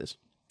implement this?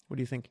 What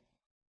do you think?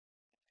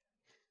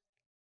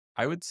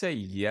 I would say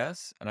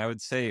yes, and I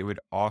would say it would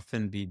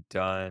often be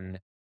done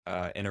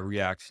in a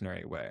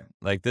reactionary way.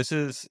 Like this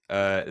is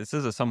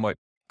a somewhat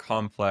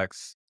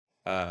complex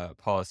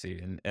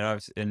policy,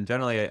 and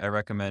generally I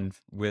recommend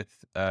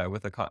with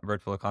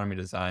virtual economy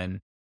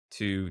design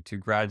to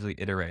gradually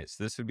iterate.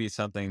 So this would be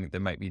something that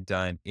might be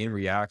done in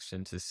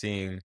reaction to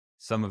seeing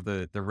some of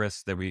the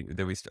risks that we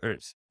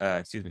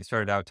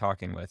started out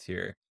talking with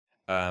here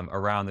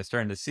around. They're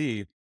starting to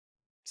see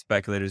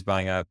speculators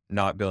buying up,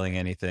 not building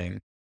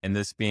anything, and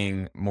this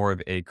being more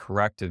of a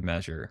corrective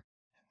measure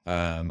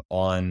on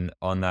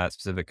that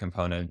specific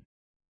component.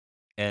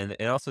 And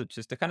also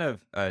just to kind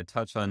of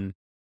touch um,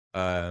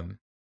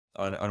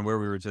 on where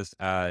we were just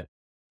at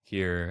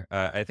here,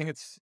 I think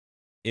it's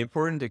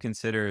important to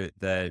consider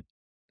that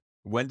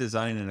when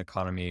designing an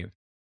economy,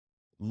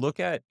 look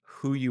at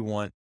who you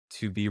want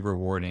to be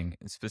rewarding,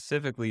 and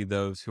specifically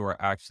those who are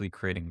actually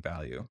creating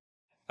value.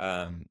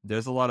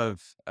 There's a lot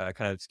of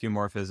kind of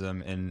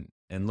skeuomorphism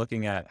in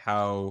looking at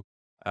how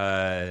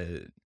uh,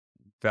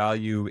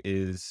 value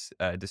is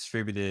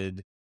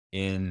distributed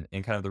in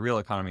kind of the real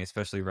economy,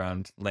 especially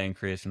around land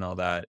creation, and all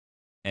that.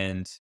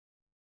 And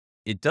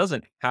it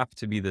doesn't have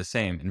to be the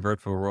same in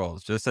virtual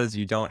worlds, just as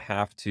you don't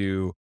have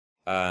to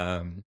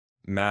um,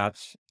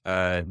 match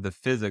the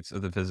physics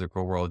of the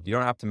physical world. You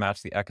don't have to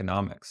match the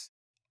economics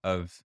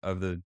of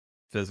the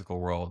physical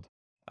world.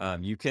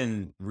 You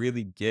can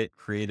really get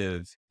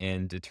creative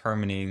in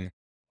determining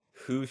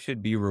who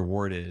should be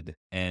rewarded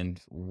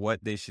and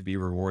what they should be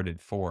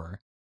rewarded for.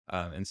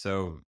 And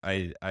so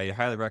I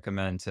highly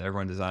recommend to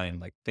everyone designing,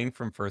 like, think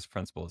from first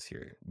principles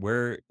here.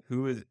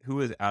 Who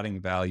is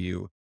adding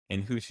value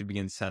and who should be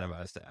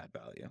incentivized to add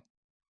value.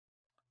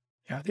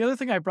 Yeah, the other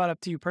thing I brought up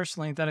to you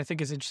personally that I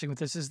think is interesting with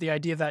this is the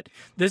idea that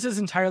this is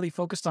entirely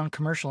focused on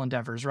commercial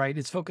endeavors, right?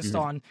 It's focused Mhm.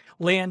 on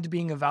land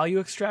being a value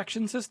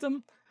extraction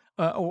system,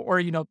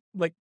 or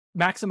like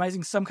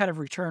maximizing some kind of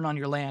return on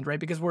your land, right?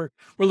 Because we're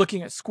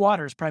looking at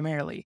squatters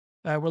primarily.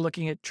 We're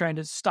looking at trying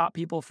to stop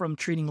people from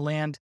treating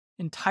land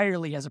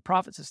entirely as a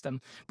profit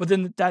system. But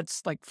then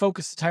that's like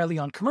focused entirely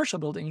on commercial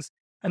buildings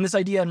and this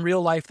idea in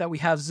real life that we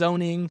have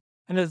zoning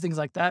and other things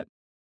like that.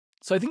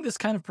 So I think this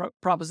kind of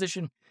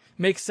proposition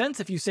makes sense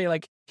if you say,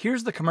 like,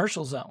 here's the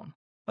commercial zone.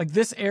 Like,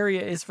 this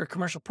area is for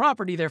commercial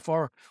property,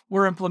 therefore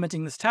we're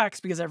implementing this tax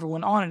because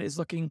everyone on it is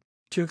looking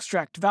to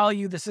extract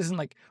value. This isn't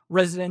like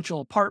residential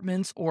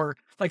apartments or,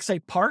 like, say,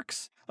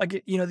 parks.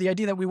 Like, the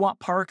idea that we want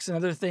parks and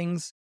other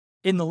things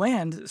in the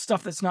land,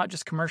 stuff that's not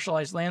just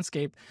commercialized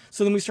landscape.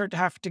 So then we start to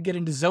have to get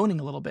into zoning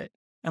a little bit.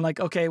 And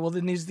like, okay, well,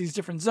 then there's these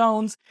different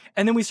zones.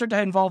 And then we start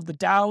to involve the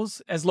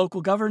DAOs as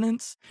local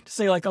governance to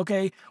say, like,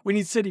 okay, we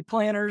need city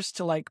planners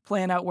to like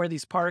plan out where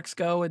these parks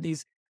go and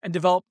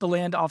develop the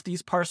land off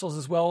these parcels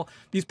as well.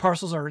 These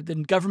parcels are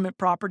then government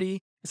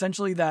property,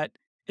 essentially, that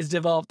is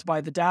developed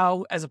by the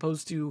DAO as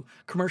opposed to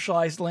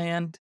commercialized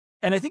land.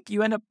 And I think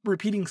you end up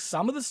repeating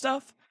some of the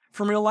stuff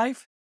from real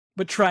life,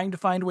 but trying to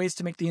find ways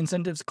to make the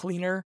incentives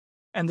cleaner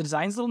and the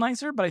designs a little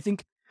nicer. But I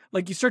think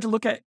like you start to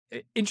look at,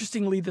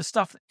 interestingly, the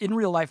stuff in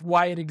real life,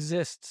 why it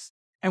exists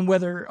and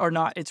whether or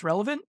not it's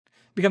relevant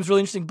becomes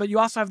really interesting. But you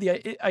also have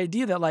the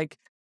idea that, like,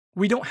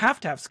 we don't have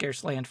to have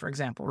scarce land, for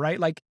example, right?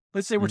 Like,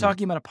 let's say we're Mhm.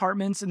 talking about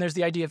apartments and there's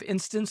the idea of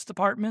instanced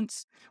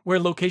apartments where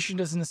location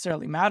doesn't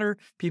necessarily matter.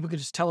 People could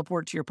just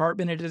teleport to your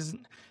apartment. It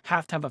doesn't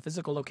have to have a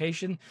physical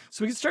location.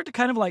 So we can start to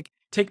kind of like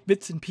take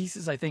bits and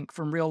pieces, I think,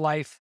 from real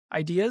life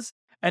ideas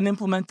and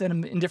implement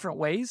them in different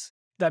ways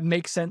that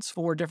make sense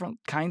for different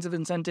kinds of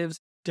incentives,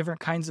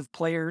 different kinds of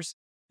players.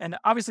 And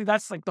obviously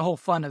that's like the whole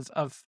fun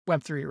of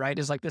Web3, right?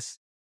 Is like this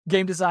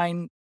game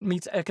design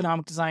meets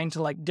economic design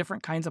to like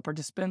different kinds of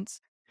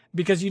participants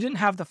because you didn't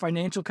have the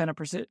financial kind of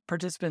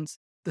participants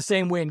the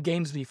same way in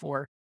games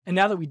before. And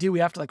now that we do, we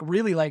have to like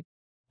really like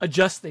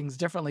adjust things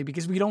differently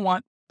because we don't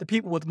want the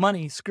people with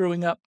money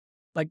screwing up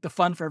like the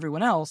fun for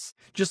everyone else,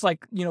 just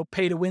like,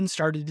 pay to win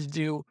started to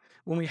do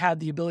when we had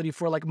the ability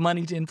for like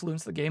money to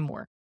influence the game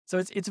more. So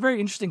it's very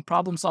interesting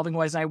problem solving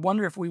wise. And I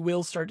wonder if we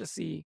will start to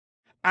see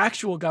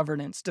actual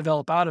governance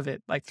develop out of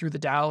it, like through the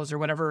DAOs or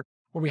whatever,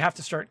 where we have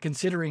to start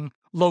considering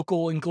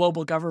local and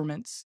global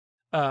governments,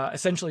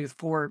 essentially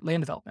for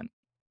land development.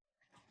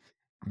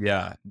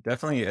 Yeah,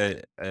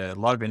 definitely a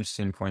lot of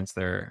interesting points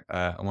there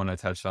I want to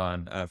touch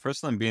on.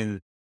 First one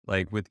being,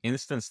 like, with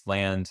instance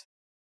land,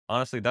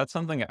 honestly, that's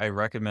something I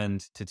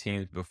recommend to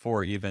teams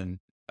before even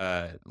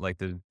like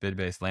the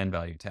bid-based land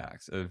value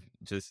tax, of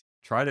just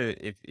try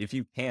to, if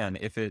you can,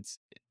 if it's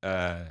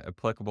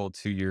applicable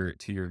to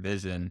your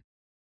vision,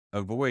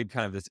 avoid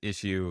kind of this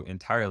issue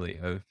entirely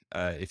of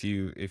if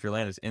your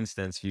land is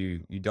instance, you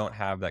don't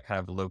have that kind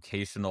of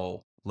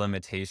locational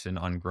limitation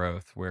on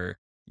growth where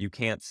you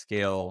can't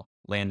scale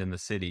land in the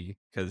city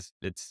because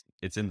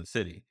it's in the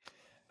city.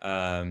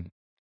 Um,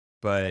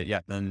 but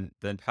yeah, then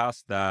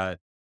past that,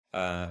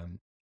 um,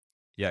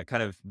 yeah,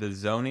 kind of the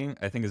zoning,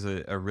 I think, is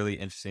a really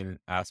interesting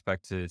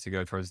aspect to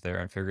go towards there,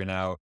 and figuring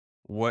out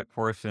what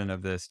portion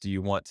of this do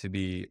you want to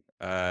be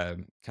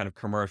kind of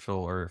commercial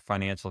or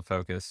financial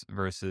focus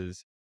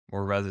versus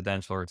more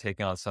residential or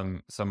taking on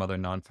some other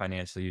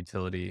non-financial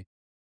utility.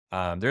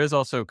 There is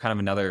also kind of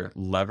another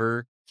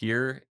lever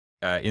here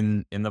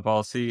in the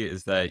policy,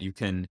 is that you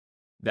can,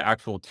 the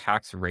actual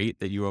tax rate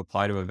that you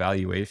apply to a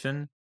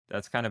valuation.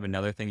 That's kind of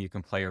another thing you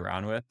can play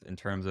around with in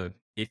terms of,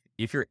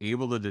 if you're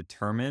able to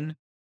determine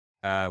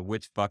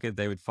which bucket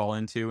they would fall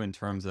into in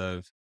terms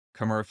of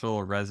commercial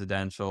or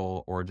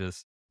residential or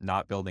just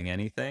not building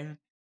anything,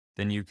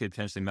 then you could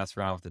potentially mess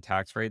around with the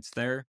tax rates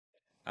there.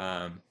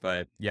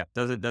 But yeah,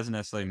 doesn't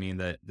necessarily mean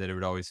that it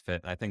would always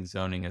fit. I think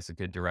zoning is a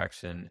good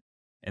direction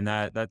and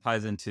that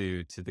ties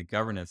into the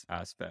governance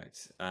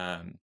aspect.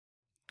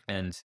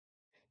 And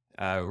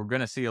we're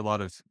going to see a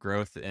lot of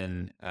growth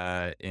in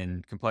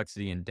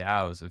complexity in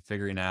DAOs of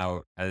figuring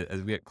out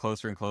as we get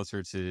closer and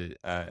closer to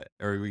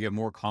or we get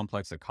more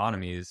complex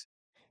economies.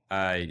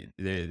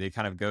 They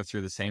kind of go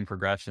through the same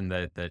progression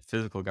that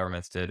physical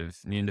governments did of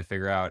needing to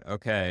figure out,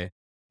 okay,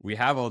 we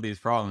have all these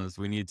problems.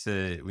 We need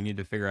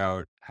to figure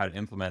out how to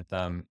implement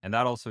them, and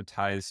that also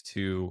ties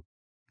to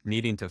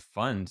needing to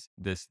fund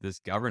this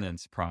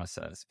governance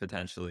process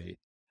potentially.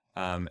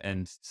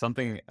 And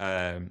something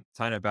tying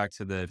it back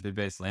to the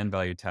bid-based land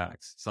value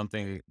tax,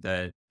 something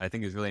that I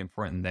think is really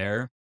important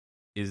there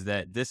is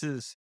that this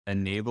is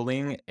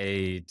enabling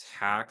a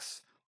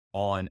tax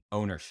on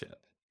ownership.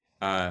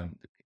 Um,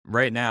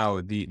 right now,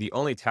 the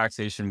only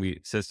taxation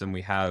system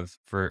we have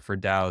for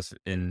DAOs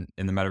in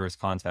the metaverse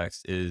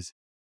context is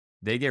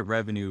they get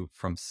revenue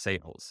from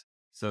sales.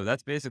 So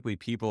that's basically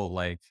people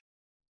like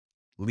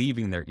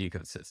leaving their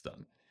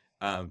ecosystem.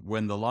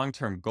 When the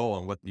long-term goal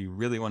and what you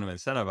really want to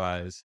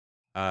incentivize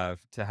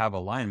to have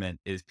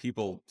alignment is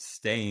people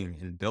staying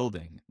and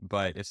building.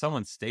 But if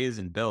someone stays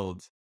and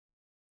builds,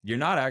 you're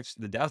not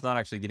actually the DAO's not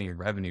actually getting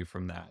revenue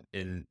from that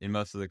in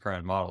most of the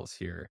current models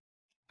here.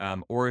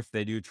 Or if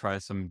they do try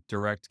some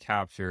direct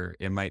capture,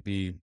 it might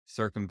be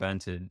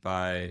circumvented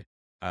by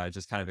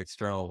just kind of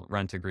external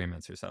rent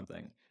agreements or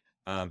something.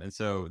 And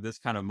so this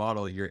kind of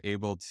model, you're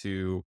able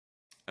to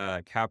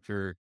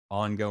capture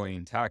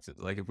ongoing taxes.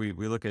 Like if we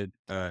look at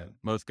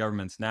most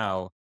governments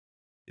now,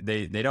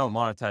 they don't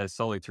monetize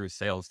solely through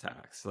sales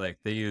tax. Like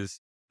they use,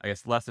 I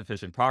guess, less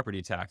efficient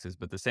property taxes,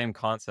 but the same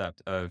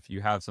concept of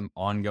you have some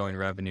ongoing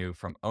revenue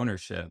from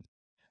ownership.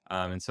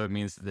 And so it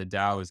means that the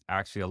DAO is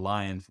actually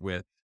aligned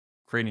with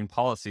creating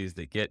policies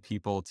that get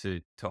people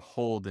to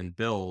hold and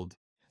build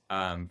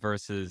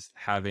versus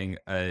having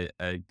a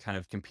kind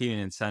of competing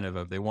incentive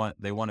of they want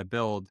to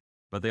build,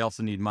 but they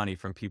also need money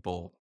from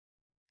people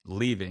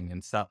leaving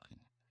and selling.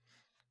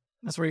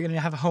 That's where you're going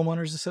to have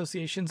homeowners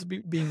associations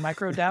being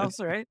micro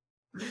DAOs, right?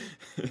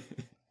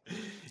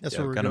 That's Yeah,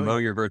 where we're kind of going. mow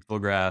your virtual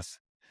grass.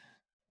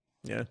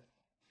 Yeah.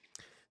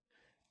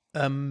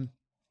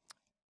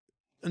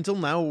 Until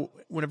now,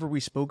 whenever we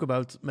spoke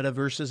about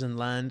metaverses and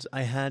land,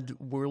 I had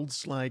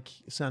worlds like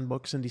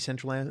Sandbox and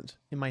Decentraland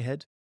in my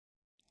head.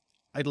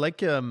 I'd like,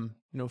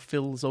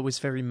 Phil is always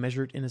very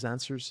measured in his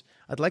answers.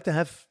 I'd like to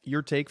have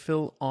your take,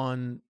 Phil,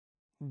 on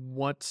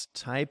what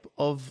type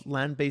of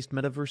land-based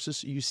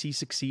metaverses you see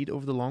succeed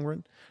over the long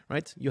run.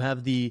 Right? You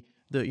have the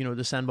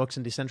Sandbox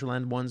and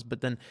Decentraland ones,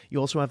 but then you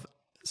also have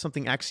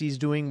something Axie's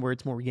doing where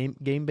it's more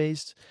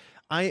game-based.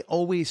 I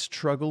always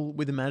struggle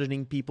with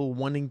imagining people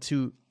wanting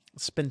to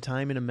spend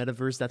time in a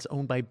metaverse that's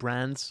owned by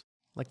brands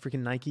like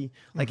freaking Nike.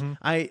 Like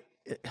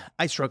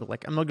I struggle.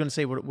 Like I'm not going to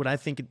say what I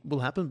think it will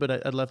happen, but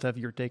I'd love to have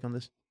your take on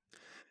this.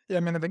 Yeah, I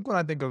mean, I think when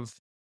I think of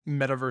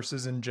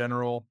metaverses in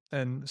general,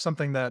 and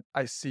something that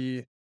I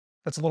see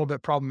that's a little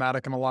bit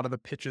problematic in a lot of the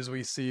pitches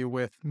we see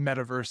with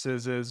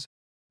metaverses is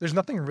there's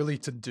nothing really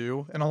to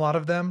do in a lot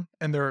of them,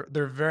 and they're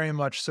very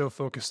much so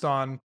focused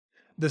on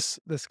this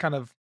kind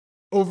of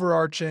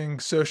overarching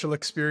social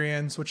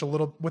experience, which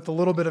with a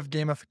little bit of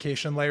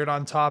gamification layered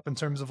on top in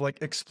terms of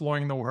like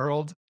exploring the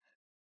world,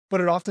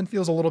 but it often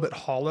feels a little bit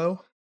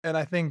hollow. And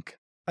I think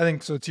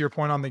so to your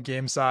point on the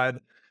game side,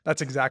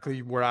 that's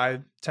exactly where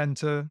I tend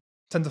to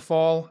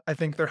fall. I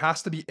think there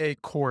has to be a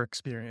core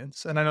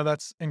experience. And I know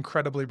that's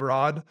incredibly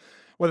broad,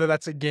 whether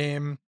that's a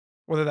game,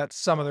 whether that's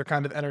some other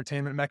kind of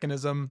entertainment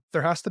mechanism,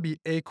 there has to be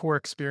a core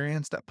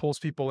experience that pulls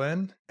people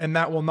in. And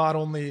that will not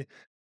only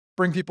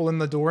bring people in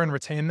the door and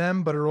retain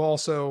them, but it'll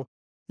also,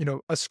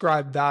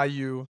 ascribe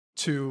value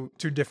to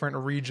different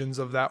regions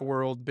of that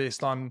world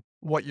based on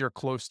what you're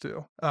close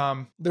to.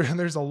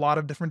 There's a lot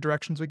of different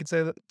directions we could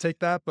say that take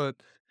that, but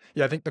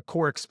yeah, I think the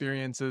core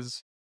experience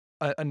is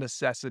a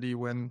necessity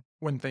when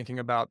thinking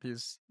about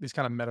these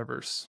kind of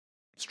metaverse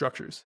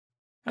structures.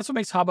 That's what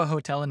makes Habbo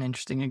Hotel an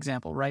interesting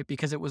example, right?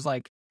 Because it was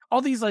like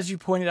all these, as you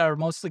pointed out, are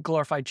mostly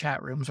glorified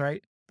chat rooms,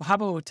 right? But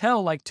Habbo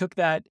Hotel like took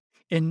that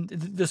in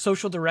the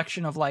social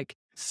direction of like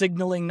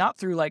signaling not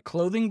through like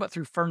clothing, but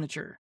through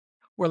furniture,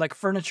 where like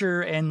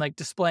furniture and like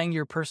displaying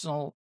your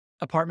personal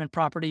apartment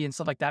property and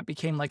stuff like that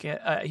became like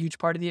a huge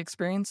part of the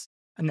experience.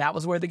 And that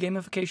was where the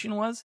gamification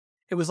was.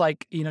 It was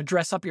like,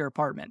 dress up your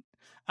apartment.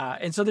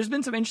 And so there's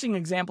been some interesting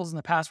examples in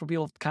the past where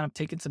people have kind of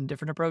taken some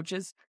different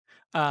approaches.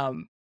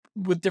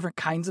 With different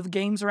kinds of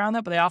games around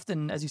that, but they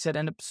often, as you said,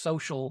 end up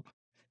social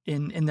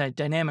in the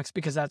dynamics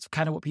because that's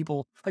kind of what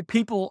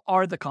people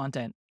are the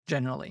content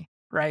generally,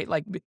 right?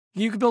 Like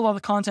you could build all the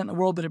content in the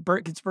world, but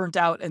it gets burnt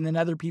out, and then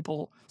other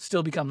people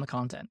still become the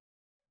content.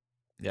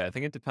 Yeah, I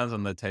think it depends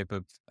on the type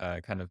of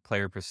kind of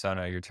player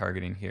persona you're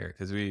targeting here,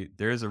 because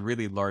there is a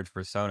really large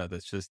persona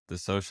that's just the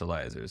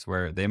socializers,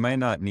 where they might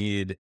not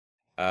need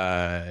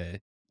uh,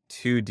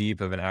 too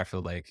deep of an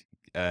actual like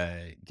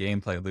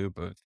gameplay loop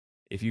of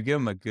if you give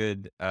them a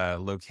good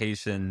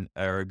location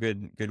or a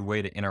good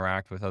way to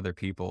interact with other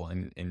people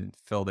and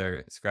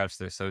scratch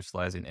their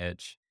socializing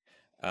itch,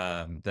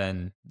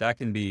 then that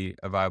can be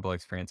a viable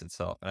experience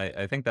itself. And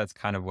I think that's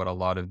kind of what a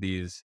lot of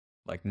these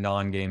like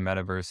non-game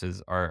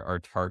metaverses are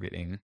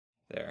targeting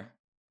there.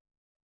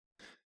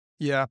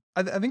 Yeah,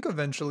 I think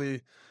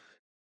eventually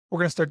we're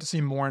going to start to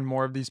see more and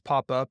more of these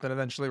pop up, and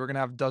eventually we're going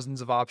to have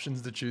dozens of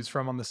options to choose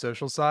from on the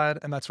social side.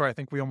 And that's where I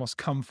think we almost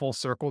come full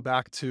circle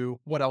back to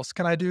what else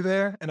can I do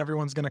there? And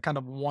everyone's going to kind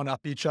of one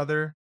up each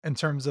other in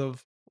terms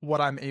of what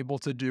I'm able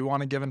to do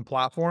on a given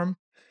platform.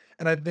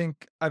 And I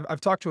think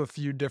I've talked to a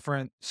few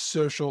different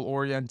social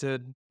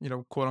oriented,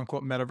 quote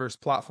unquote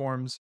metaverse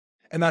platforms.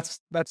 And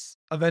that's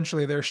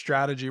eventually their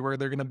strategy where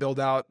they're going to build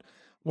out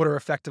what are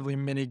effectively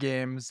mini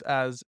games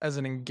as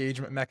an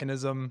engagement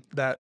mechanism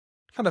that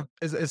kind of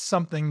is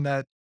something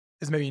that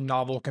is maybe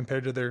novel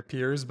compared to their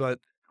peers, but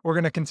we're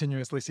going to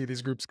continuously see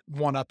these groups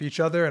one up each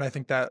other. And I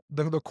think that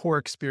the core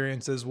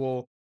experiences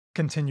will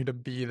continue to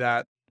be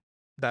that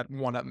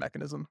one up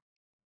mechanism.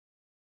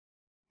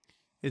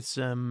 It's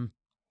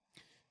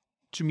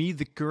to me,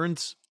 the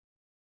current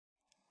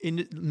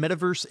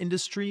metaverse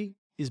industry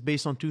is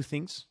based on two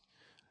things: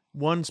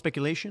 one,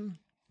 speculation,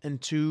 and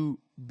two,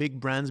 big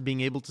brands being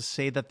able to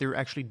say that they're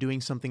actually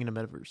doing something in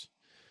the metaverse.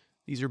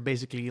 These are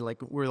basically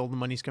like where all the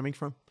money's coming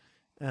from.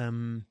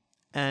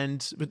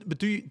 But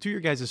to your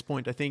guys'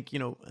 point, I think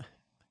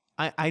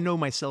I know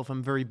myself.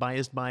 I'm very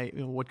biased by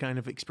what kind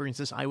of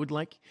experiences I would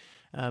like.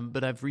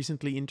 But I've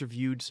recently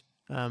interviewed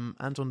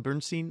Anton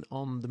Bernstein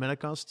on the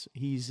Metacast.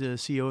 He's a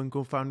CEO and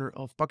co-founder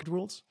of Pocket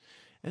Worlds.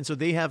 And so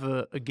they have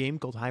a game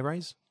called High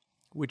Rise,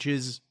 which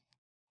is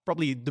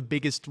probably the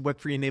biggest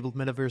Web3 enabled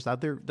metaverse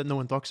out there that no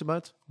one talks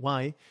about.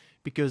 Why?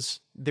 Because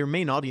their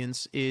main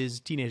audience is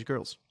teenage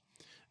girls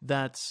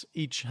that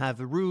each have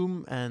a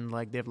room, and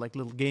like they have like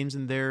little games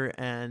in there,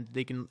 and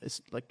they can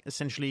like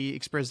essentially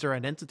express their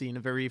identity in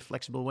a very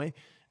flexible way.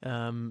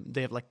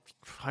 They have like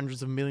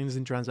hundreds of millions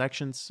in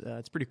transactions.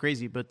 It's pretty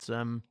crazy, but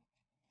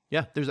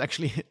yeah, there's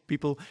actually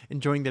people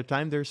enjoying their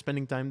time there,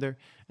 spending time there.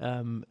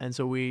 And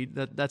so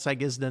that's I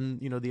guess then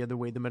the other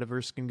way the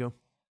metaverse can go.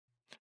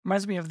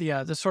 Reminds me of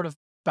the sort of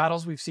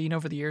battles we've seen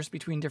over the years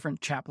between different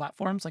chat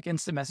platforms, like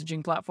instant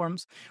messaging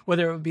platforms,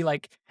 whether it would be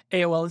like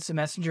AOL Instant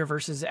Messenger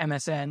versus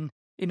MSN,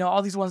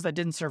 all these ones that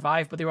didn't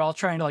survive, but they were all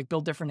trying to like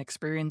build different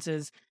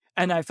experiences.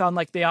 And I found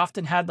like they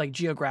often had like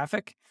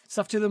geographic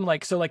stuff to them.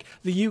 Like, so like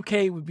the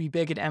UK would be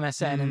big at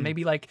MSN and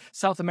maybe like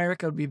South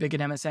America would be big at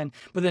MSN,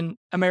 but then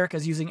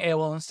America's using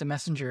AOL Instant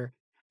Messenger.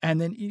 And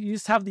then you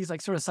just have these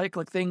like sort of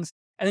cyclic things.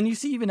 And then you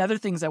see even other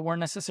things that weren't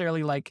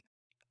necessarily like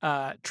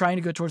trying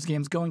to go towards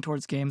games, going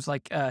towards games,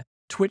 like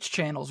Twitch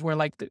channels where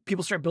like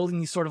people start building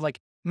these sort of like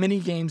mini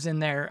games in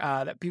there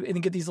that people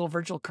and get these little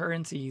virtual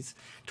currencies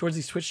towards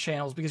these Twitch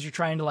channels because you're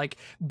trying to like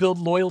build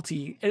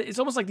loyalty. It's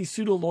almost like these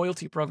pseudo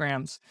loyalty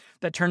programs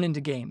that turn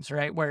into games,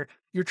 right? Where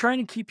you're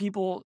trying to keep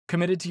people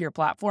committed to your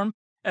platform.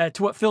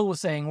 To what Phil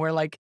was saying, where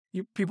like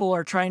people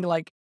are trying to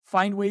like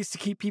find ways to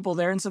keep people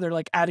there, and so they're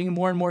like adding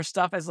more and more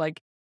stuff as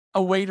like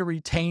a way to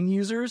retain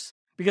users.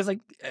 Because like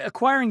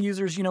acquiring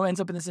users,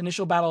 ends up in this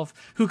initial battle of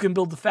who can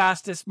build the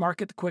fastest,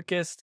 market the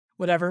quickest,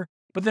 whatever.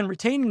 But then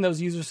retaining those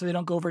users so they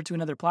don't go over to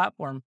another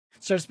platform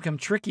starts to become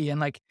tricky.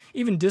 And like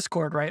even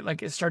Discord, right?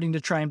 Like it's starting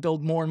to try and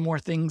build more and more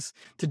things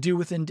to do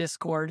within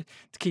Discord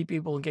to keep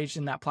people engaged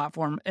in that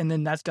platform. And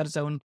then that's got its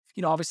own,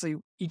 obviously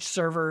each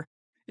server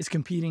is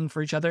competing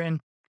for each other. And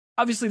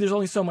obviously there's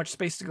only so much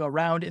space to go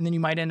around. And then you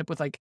might end up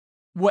with like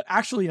what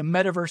actually a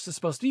metaverse is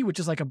supposed to be, which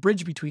is like a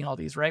bridge between all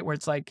these, right? Where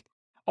it's like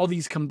all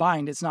these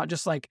combined. It's not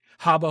just like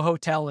Habbo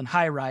Hotel and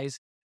High Rise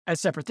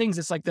as separate things.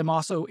 It's like them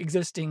also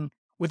existing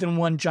within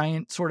one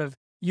giant sort of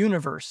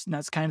universe, and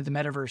that's kind of the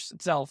metaverse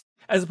itself,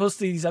 as opposed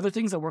to these other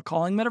things that we're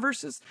calling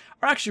metaverses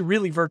are actually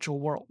really virtual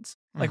worlds.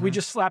 Like we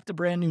just slapped a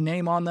brand new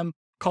name on them,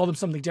 called them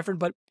something different,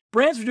 but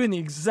brands were doing the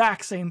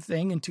exact same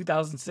thing in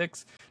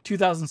 2006,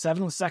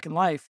 2007 with Second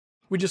Life.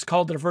 We just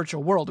called it a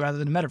virtual world rather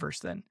than a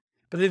metaverse then,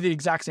 but they're the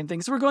exact same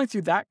thing. So we're going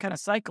through that kind of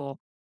cycle,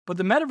 but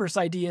the metaverse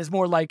idea is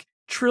more like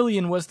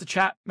Trillion was the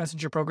chat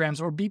messenger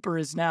programs, or Beeper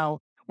is now,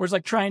 where it's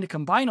like trying to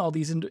combine all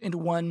these into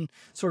one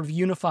sort of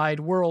unified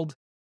world.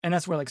 And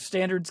that's where like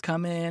standards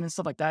come in and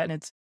stuff like that.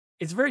 And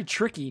it's very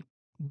tricky,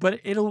 but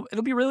it'll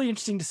be really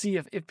interesting to see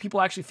if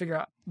people actually figure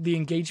out the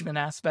engagement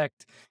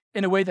aspect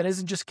in a way that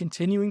isn't just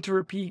continuing to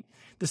repeat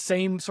the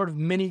same sort of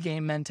mini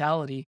game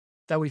mentality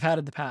that we've had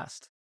in the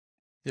past.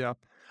 Yeah.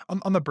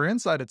 On the brand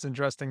side, it's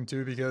interesting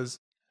too, because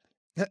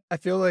I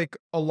feel like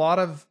a lot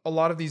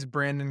of these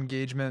brand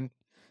engagement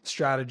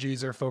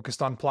strategies are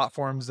focused on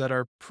platforms that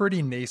are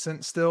pretty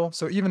nascent still.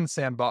 So even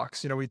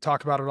Sandbox, we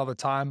talk about it all the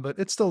time, but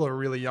it's still a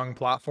really young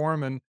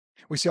platform, and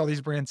we see all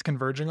these brands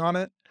converging on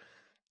it.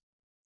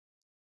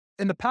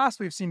 In the past,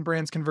 we've seen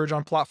brands converge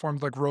on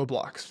platforms like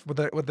Roblox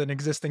with an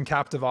existing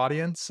captive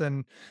audience,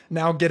 and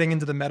now getting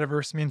into the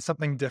metaverse means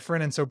something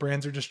different. And so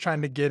brands are just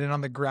trying to get in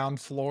on the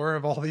ground floor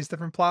of all these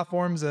different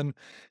platforms. And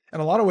in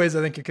a lot of ways,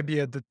 I think it could be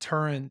a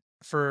deterrent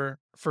for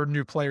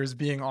new players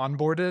being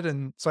onboarded.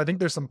 And so I think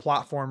there's some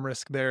platform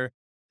risk there,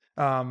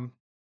 um,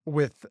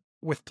 with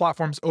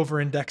platforms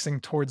over indexing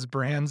towards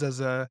brands as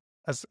a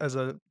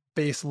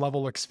base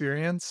level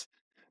experience.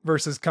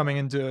 versus coming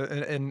into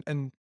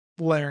and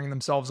layering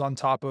themselves on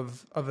top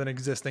of an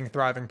existing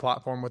thriving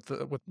platform with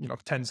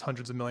tens,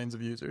 hundreds of millions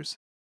of users.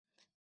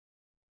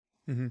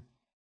 Mm-hmm.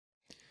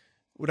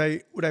 What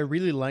I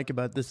really like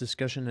about this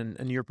discussion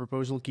and your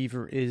proposal,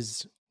 Kiefer,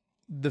 is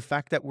the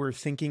fact that we're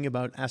thinking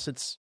about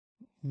assets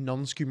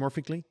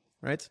non-skeuomorphically,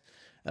 right?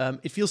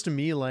 It feels to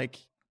me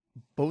like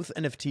both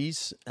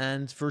NFTs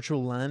and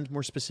virtual land,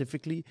 more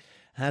specifically,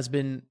 has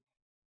been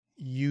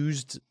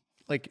used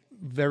like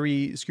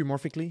very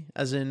skeuomorphically,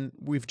 as in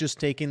we've just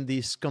taken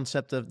this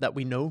concept of that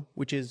we know,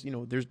 which is,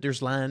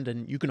 there's land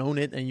and you can own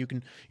it and you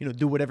can,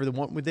 do whatever they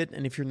want with it.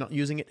 And if you're not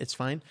using it, it's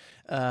fine.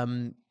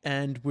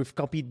 And we've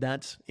copied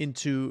that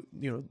into,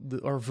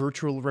 our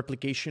virtual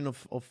replication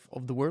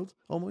of the world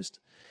almost.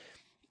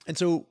 And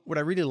so what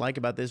I really like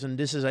about this, and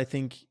this is, I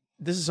think,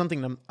 this is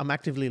something I'm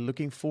actively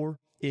looking for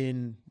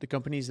in the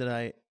companies that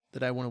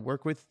I want to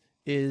work with,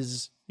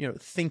 is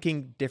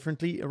thinking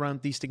differently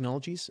around these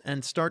technologies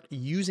and start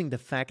using the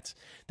fact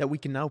that we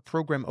can now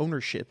program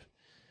ownership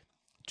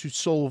to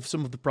solve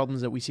some of the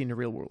problems that we see in the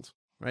real world,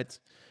 right?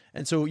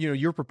 And so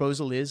your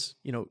proposal is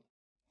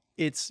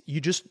it's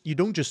you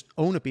don't just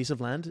own a piece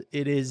of land.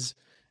 It is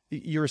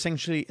you're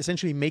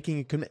essentially making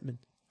a commitment,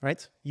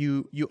 right?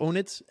 You own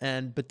it,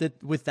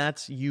 with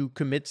that you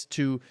commit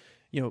to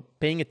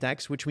paying a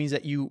tax, which means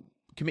that you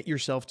commit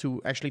yourself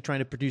to actually trying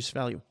to produce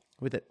value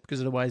with it, because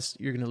otherwise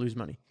you're going to lose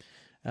money.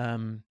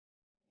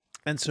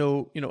 And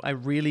so, I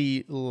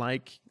really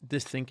like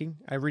this thinking.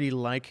 I really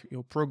like,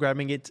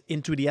 programming it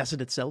into the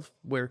asset itself,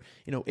 where,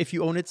 if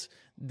you own it,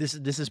 this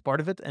is part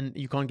of it and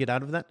you can't get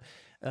out of that.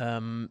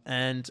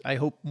 And I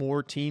hope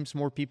more teams,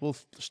 more people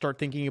start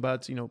thinking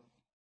about,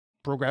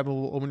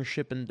 programmable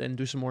ownership and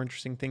do some more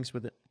interesting things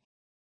with it.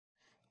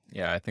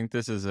 Yeah, I think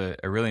this is a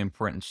really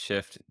important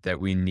shift that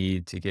we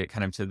need to get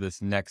kind of to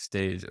this next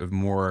stage of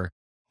more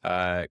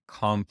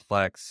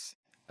complex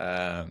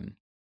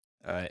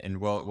and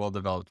well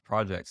developed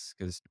projects.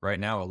 Because right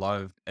now, a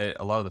lot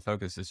of the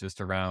focus is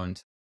just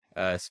around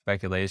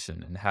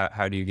speculation and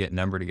how do you get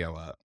number to go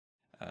up.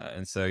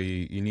 And so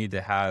you need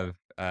to have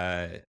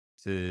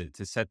to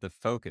set the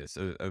focus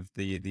of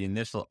the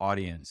initial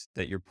audience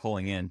that you're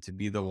pulling in to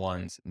be the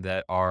ones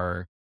that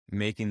are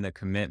making the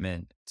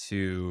commitment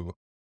to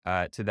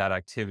that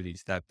activity,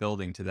 to that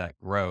building, to that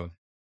growth.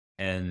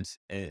 And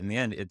in the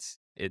end,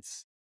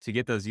 it's to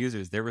get those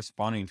users, they're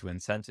responding to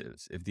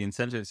incentives. If the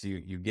incentives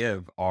you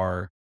give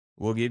are,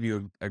 we'll give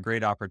you a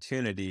great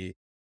opportunity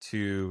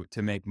to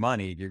make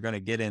money, you're going to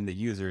get in the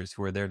users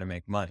who are there to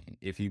make money.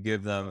 If you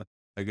give them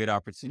a good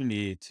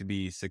opportunity to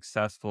be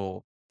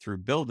successful through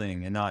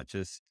building and not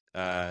just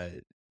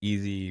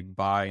easy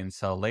buy and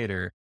sell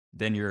later,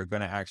 then you're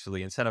going to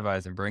actually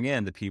incentivize and bring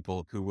in the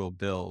people who will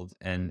build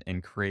and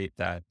create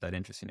that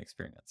interesting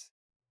experience.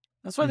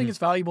 That's why I think it's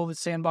valuable that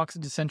Sandbox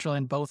and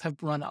Decentraland both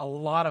have run a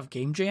lot of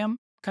game jam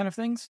kind of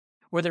things,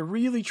 where they're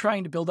really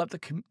trying to build up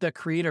the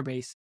creator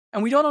base.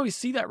 And we don't always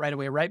see that right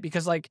away, right?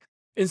 Because like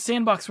in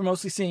Sandbox, we're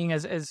mostly seeing,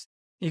 as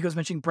Nico's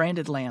mentioning,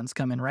 branded lands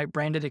come in, right?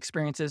 Branded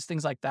experiences,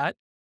 things like that.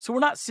 So we're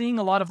not seeing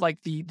a lot of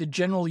like the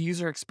general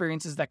user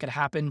experiences that could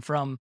happen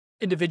from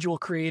individual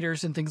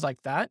creators and things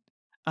like that.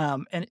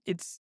 And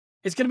it's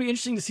going to be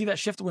interesting to see that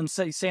shift when,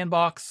 say,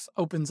 Sandbox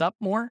opens up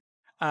more,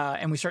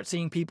 and we start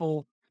seeing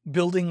people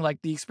building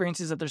like the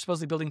experiences that they're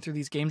supposedly building through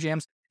these game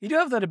jams. You do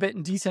have that a bit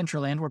in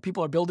Decentraland, where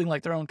people are building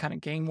like their own kind of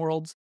game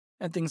worlds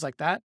and things like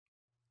that,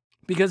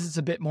 because it's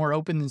a bit more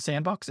open than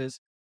Sandbox is.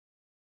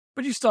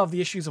 But you still have the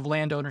issues of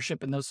land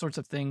ownership and those sorts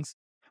of things.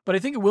 But I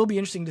think it will be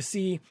interesting to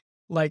see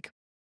like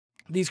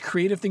these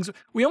creative things.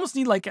 We almost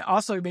need like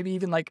also maybe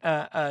even like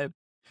a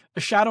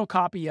shadow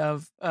copy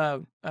of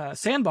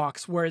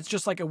Sandbox, where it's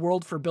just like a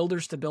world for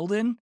builders to build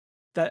in,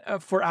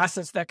 that for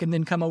assets that can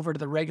then come over to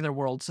the regular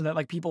world, so that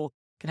like people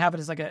can have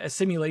it as like a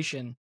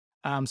simulation,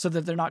 so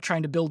that they're not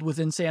trying to build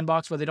within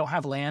Sandbox where they don't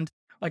have land.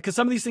 Like, because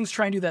some of these things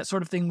try and do that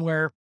sort of thing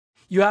where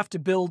you have to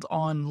build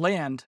on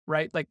land,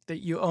 right? Like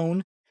that you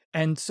own.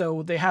 And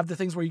so they have the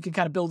things where you can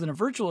kind of build in a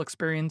virtual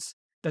experience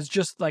that's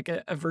just like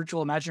a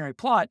virtual imaginary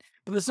plot,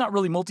 but it's not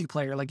really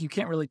multiplayer. Like you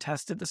can't really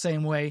test it the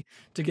same way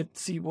to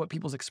see what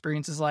people's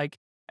experience is like.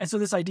 And so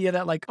this idea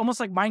that like almost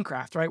like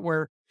Minecraft, right?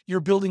 Where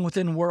you're building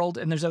within world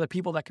and there's other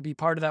people that could be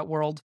part of that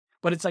world,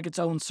 but it's like its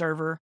own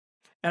server.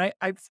 And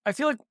I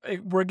feel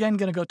like we're again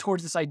going to go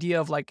towards this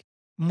idea of like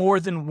more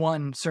than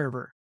one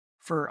server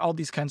for all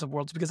these kinds of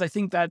worlds, because I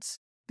think that's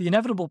the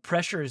inevitable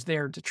pressure is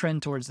there to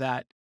trend towards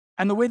that.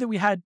 And the way that we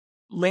had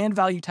land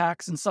value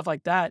tax and stuff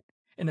like that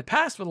in the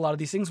past with a lot of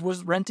these things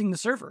was renting the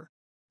server.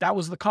 That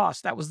was the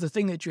cost. That was the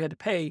thing that you had to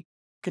pay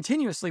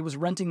continuously, was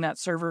renting that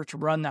server to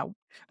run that.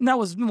 And that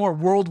was more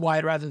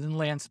worldwide rather than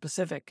land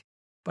specific.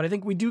 But I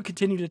think we do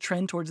continue to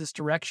trend towards this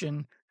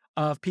direction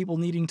of people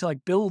needing to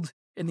like build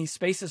in these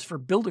spaces for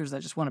builders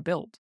that just want to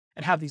build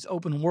and have these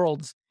open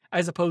worlds,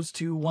 as opposed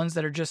to ones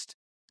that are just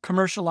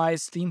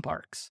commercialized theme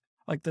parks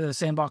like the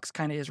Sandbox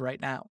kind of is right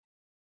now.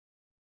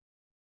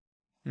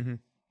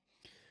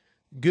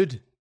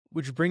 Good.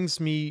 which brings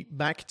me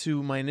back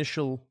to my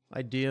initial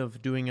idea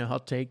of doing a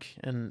hot take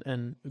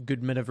and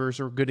good metaverse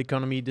or good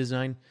economy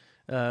design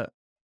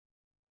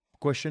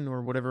question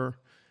or whatever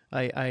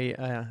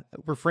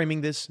we're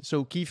framing this.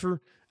 So Kiefer,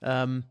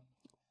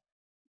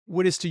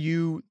 what is to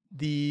you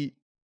the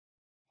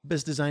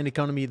best design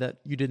economy that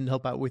you didn't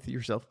help out with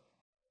yourself?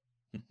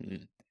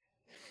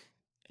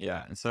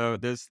 Yeah, and so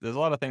there's a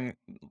lot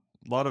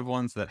of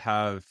ones that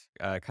have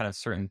kind of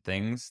certain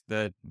things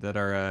that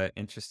are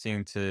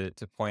interesting to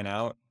point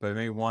out, but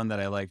maybe one that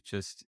I like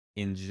just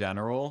in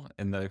general,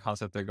 and the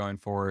concept they're going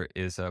for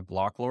is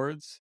block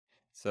lords.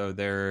 So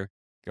they're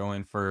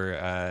going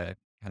for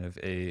kind of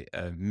a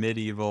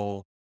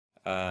medieval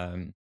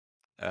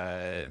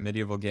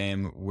medieval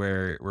game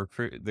where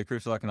the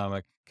crucial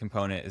economic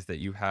component is that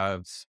you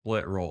have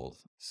split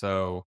roles.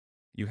 So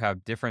you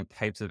have different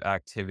types of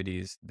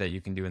activities that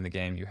you can do in the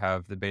game. You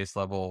have the base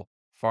level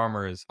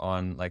farmers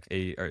on like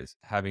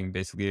having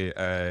basically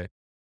a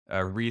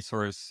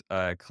resource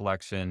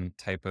collection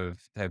type of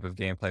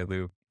gameplay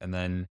loop, and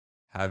then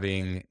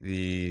having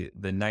the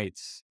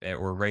knights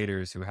or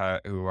raiders who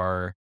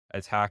are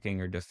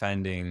attacking or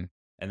defending,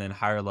 and then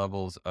higher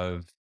levels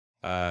of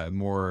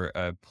more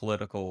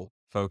political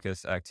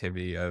focused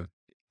activity of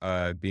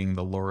being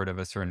the lord of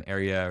a certain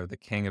area or the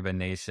king of a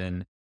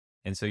nation.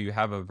 And so you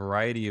have a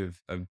variety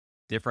of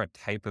different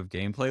type of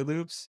gameplay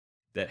loops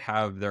that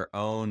have their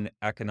own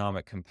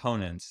economic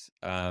components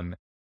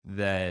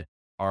that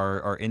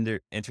are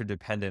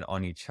interdependent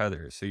on each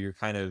other. So you're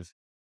kind of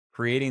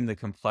creating the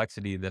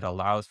complexity that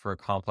allows for a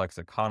complex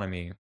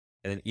economy,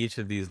 and then each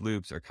of these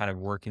loops are kind of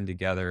working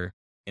together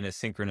in a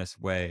synchronous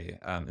way.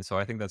 And so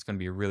I think that's going to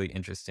be a really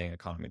interesting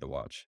economy to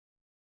watch.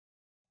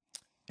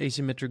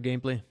 Asymmetric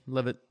gameplay,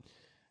 love it.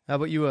 How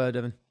about you,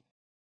 Devin?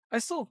 I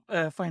still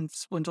find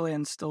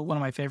Splinterland still one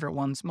of my favorite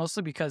ones,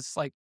 mostly because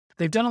like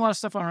they've done a lot of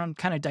stuff around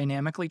kind of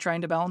dynamically trying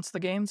to balance the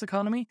game's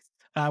economy,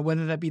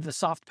 whether that be the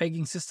soft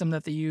pegging system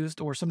that they used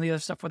or some of the other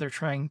stuff where they're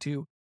trying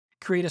to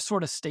create a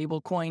sort of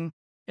stable coin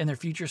in their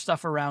future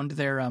stuff around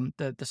their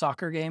the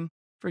soccer game,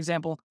 for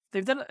example.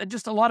 They've done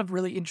just a lot of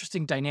really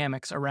interesting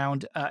dynamics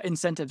around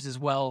incentives as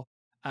well.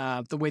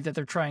 The way that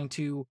they're trying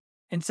to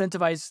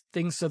incentivize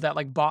things so that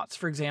like bots,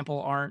 for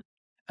example, aren't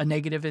a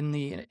negative in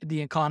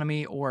the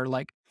economy, or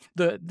like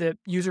the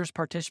users'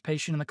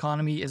 participation in the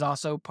economy is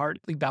also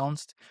partly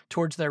balanced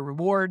towards their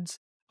rewards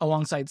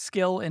alongside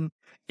skill. And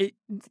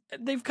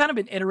they've kind of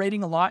been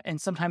iterating a lot, and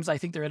sometimes I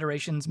think their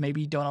iterations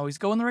maybe don't always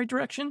go in the right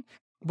direction,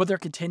 but they're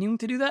continuing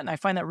to do that. And I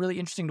find that really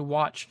interesting to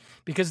watch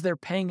because they're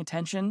paying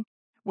attention,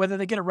 whether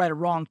they get it right or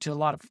wrong, to a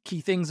lot of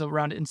key things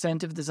around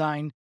incentive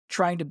design,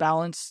 trying to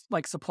balance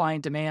like supply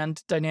and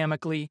demand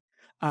dynamically,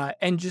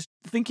 and just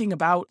thinking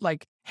about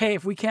like, hey,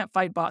 if we can't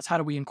fight bots, how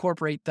do we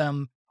incorporate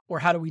them, or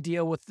how do we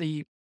deal with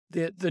the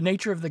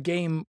nature of the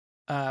game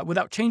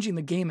without changing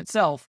the game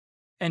itself,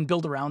 and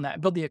build around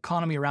that, build the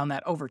economy around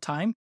that over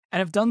time, and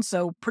have done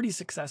so pretty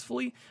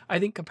successfully, I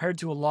think, compared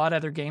to a lot of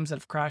other games that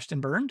have crashed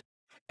and burned.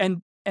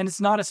 And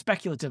it's not a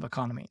speculative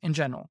economy in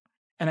general,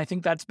 and I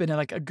think that's been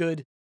like a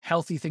good,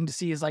 healthy thing to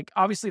see. Is like,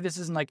 obviously this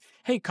isn't like,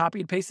 hey, copy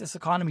and paste this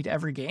economy to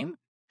every game,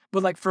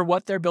 but like for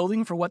what they're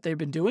building, for what they've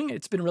been doing,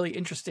 it's been really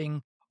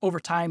interesting over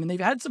time. And they've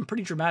had some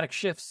pretty dramatic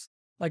shifts,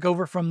 like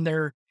over from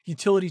their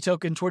utility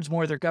token towards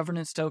more of their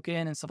governance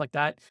token and stuff like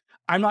that.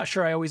 I'm not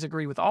sure I always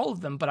agree with all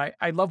of them, but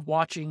I love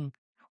watching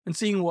and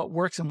seeing what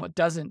works and what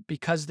doesn't,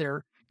 because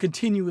they're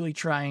continually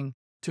trying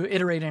to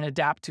iterate and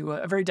adapt to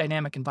a very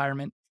dynamic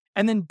environment,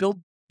 and then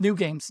build new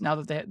games now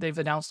that they've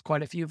announced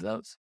quite a few of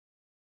those.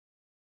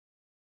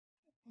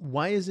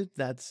 Why is it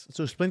that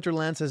so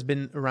Splinterlands has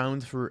been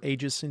around for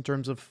ages in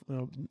terms of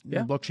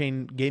Yeah.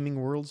 blockchain gaming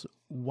worlds?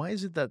 Why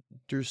is it that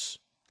there's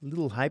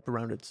little hype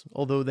around it?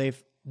 Although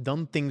they've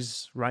done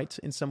things right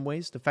in some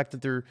ways, the fact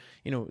that they're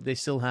they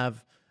still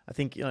have, I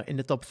think, in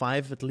the top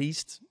 5 at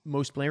least,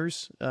 most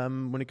players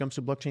when it comes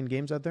to blockchain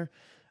games out there.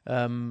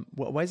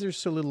 Why is there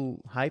so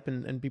little hype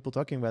and people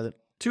talking about it?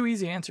 2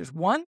 easy answers.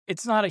 One,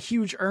 it's not a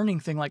huge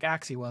earning thing like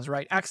Axie was,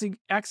 right?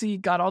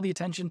 Axie got all the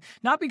attention,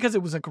 not because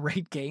it was a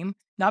great game,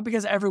 not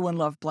because everyone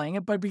loved playing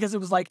it, but because it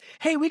was like,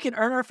 hey, we can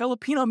earn our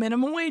Filipino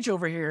minimum wage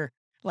over here.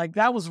 Like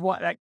that was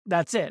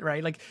that's it,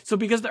 right? Like, so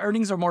because the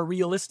earnings are more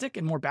realistic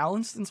and more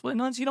balanced than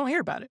Splinterlands, you don't hear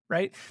about it,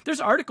 right?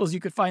 There's articles you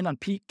could find on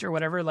Peaked or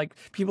whatever, like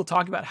people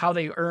talk about how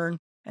they earn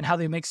and how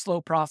they make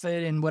slow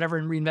profit and whatever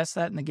and reinvest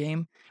that in the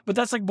game. But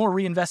that's like more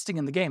reinvesting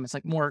in the game. It's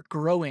like more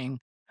growing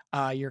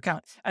your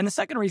account. And the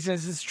second reason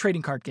is this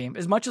trading card game.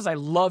 As much as I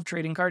love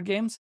trading card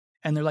games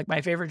and they're like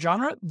my favorite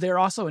genre, they're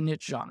also a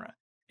niche genre.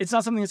 It's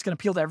not something that's going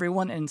to appeal to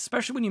everyone. And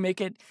especially when you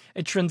make it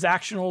a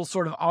transactional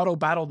sort of auto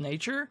battled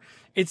nature,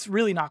 it's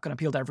really not going to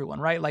appeal to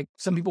everyone, right? Like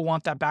some people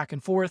want that back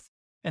and forth,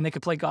 and they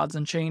could play Gods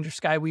Unchained or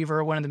Skyweaver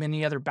or one of the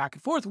many other back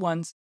and forth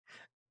ones.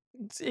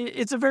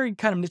 It's a very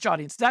kind of niche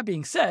audience. That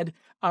being said,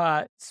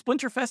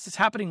 Splinterfest is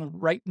happening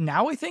right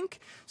now, I think.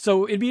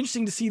 So it'd be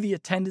interesting to see the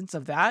attendance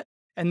of that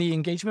and the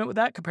engagement with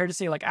that compared to,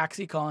 say, like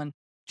AxieCon,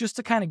 just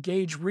to kind of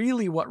gauge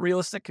really what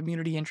realistic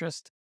community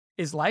interest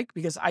is like,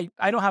 because I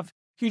don't have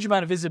huge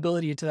amount of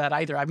visibility into that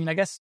either. I mean, I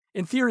guess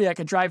in theory, I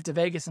could drive to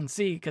Vegas and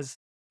see because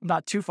I'm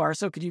not too far.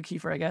 So could you,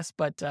 Kiefer, I guess.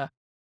 But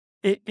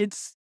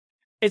it's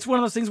one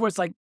of those things where it's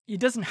like it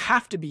doesn't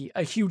have to be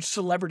a huge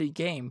celebrity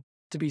game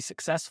to be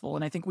successful.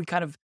 And I think we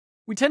tend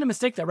to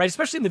mistake that, right?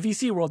 Especially in the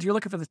VC world, you're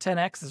looking for the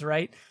 10Xs,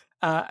 right?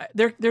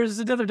 There's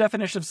another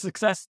definition of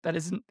success that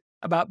isn't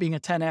about being a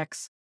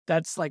 10X.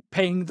 That's like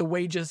paying the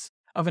wages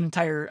of an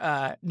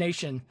entire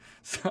nation.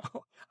 So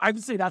I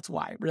would say that's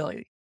why,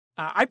 really.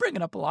 I bring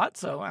it up a lot,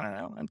 so I don't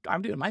know.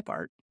 I'm doing my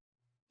part.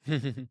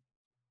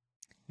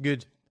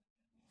 Good.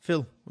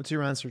 Phil, what's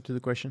your answer to the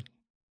question?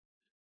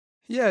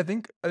 Yeah, I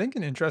think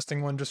an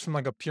interesting one, just from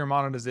like a pure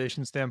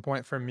monetization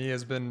standpoint, for me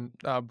has been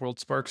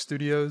WorldSpark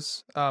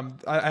Studios. I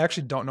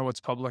actually don't know what's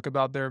public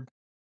about their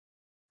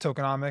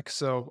tokenomics,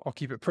 so I'll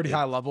keep it pretty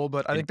high level.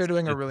 But I think they're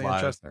doing a really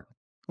interesting.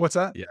 What's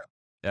that?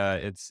 Yeah,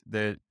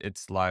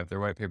 it's live. Their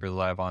white paper is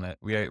live on it.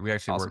 We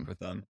actually Awesome. work with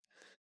them.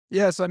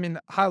 Yeah, so I mean,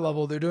 high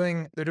level, they're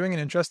doing an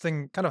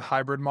interesting kind of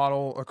hybrid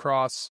model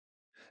across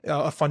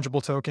a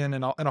fungible token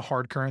and a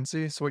hard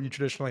currency. So what you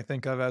traditionally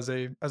think of as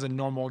a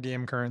normal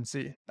game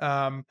currency.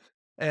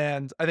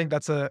 And I think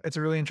it's a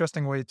really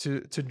interesting way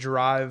to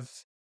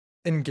drive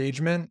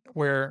engagement,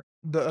 where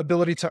the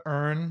ability to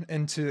earn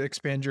and to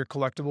expand your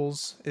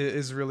collectibles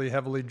is really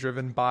heavily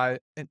driven by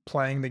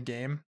playing the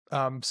game.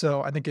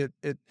 So I think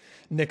it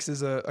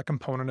nixes a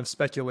component of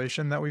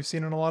speculation that we've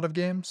seen in a lot of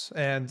games,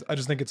 and I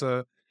just think it's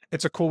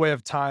a cool way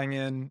of tying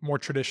in more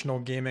traditional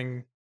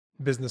gaming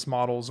business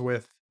models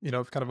with,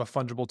 kind of a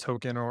fungible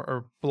token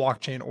or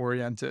blockchain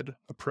oriented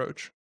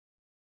approach.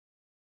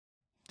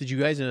 Did you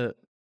guys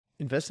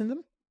invest in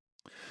them?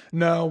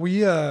 No,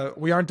 we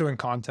aren't doing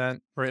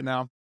content right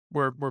now.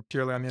 We're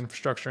purely on the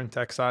infrastructure and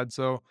tech side,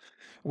 so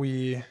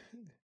we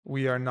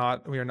are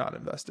not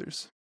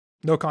investors.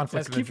 No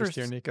conflict of interest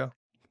here, Nico.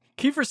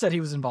 Kiefer said he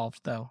was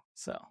involved though,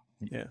 so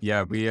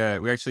yeah. We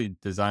actually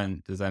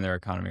design their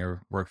economy,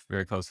 or work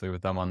very closely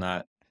with them on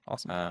that.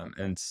 Awesome.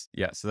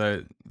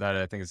 So that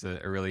I think is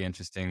a really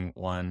interesting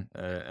one,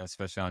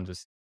 especially on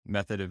just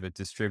method of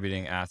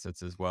distributing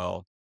assets as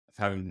well, of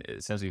having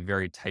essentially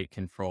very tight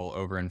control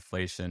over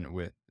inflation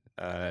with,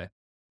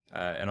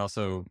 and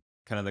also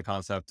kind of the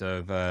concept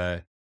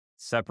of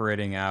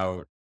separating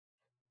out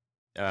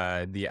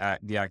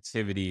the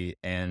activity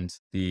and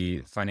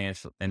the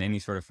financial and any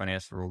sort of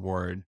financial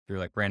reward through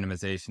like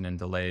randomization and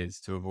delays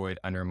to avoid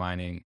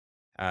undermining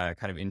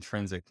kind of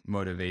intrinsic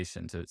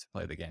motivation to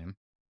play the game.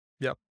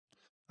 Yep.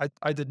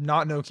 I did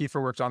not know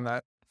Kiefer worked on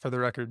that, for the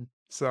record.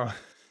 So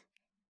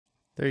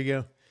there you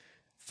go.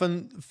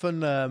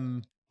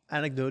 Fun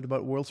anecdote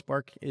about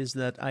WorldSpark is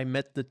that I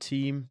met the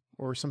team,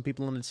 or some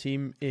people on the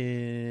team,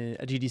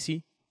 at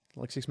GDC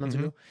like 6 months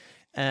ago,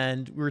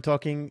 and we were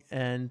talking,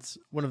 and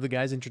one of the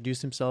guys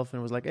introduced himself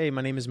and was like, "Hey,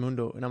 my name is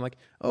Mundo," and I'm like,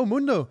 "Oh,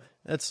 Mundo,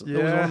 that was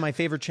one of my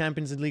favorite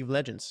champions in League of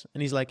Legends,"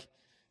 and he's like,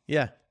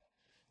 "Yeah,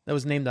 that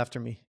was named after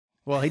me."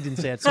 Well, he didn't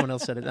say it; someone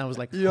else said it, and I was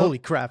like, "Holy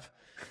crap!"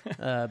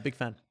 Big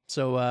fan.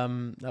 So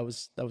that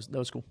was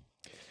cool.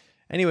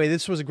 Anyway,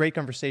 this was a great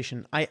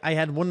conversation. I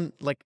had one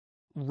like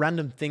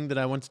random thing that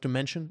I wanted to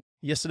mention.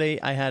 Yesterday,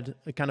 I had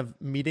a kind of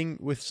meeting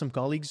with some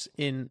colleagues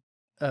in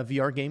a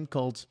VR game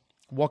called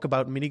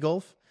Walkabout Mini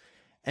Golf.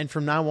 And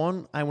from now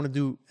on, I want to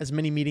do as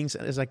many meetings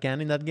as I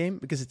can in that game,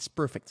 because it's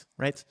perfect,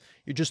 right?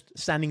 You're just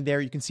standing there,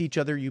 you can see each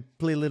other, you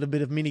play a little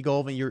bit of mini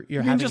golf, and you're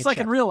having just like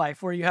chat. In real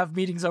life, where you have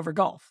meetings over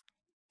golf.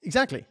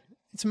 Exactly.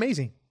 It's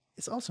amazing.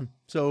 It's awesome.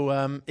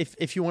 So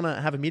if you want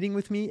to have a meeting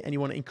with me and you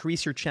want to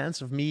increase your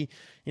chance of me,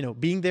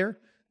 being there,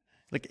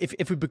 like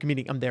if we book a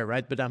meeting, I'm there,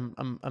 right? But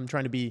I'm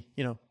trying to be,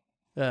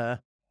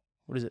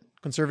 what is it?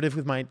 Conservative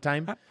with my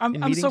time.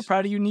 I'm so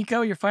proud of you,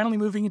 Nico. You're finally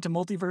moving into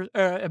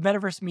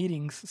metaverse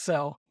meetings.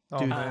 So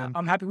dude,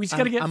 I'm happy. We just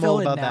got to get Phil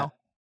in now. That.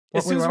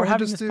 As soon as we're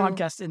having this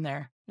podcast in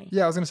there.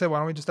 Yeah, I was going to say, why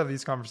don't we just have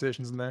these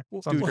conversations in there?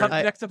 We'll have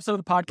the next episode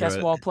of the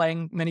podcast while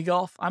playing mini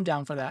golf. I'm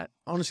down for that.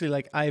 Honestly,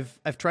 like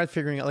I've tried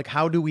figuring out, like,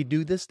 how do we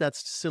do this? That's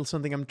still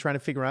something I'm trying to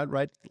figure out,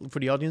 right? For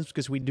the audience,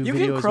 because we do video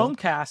as well. You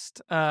can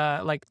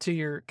Chromecast like to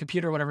your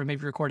computer or whatever,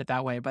 maybe record it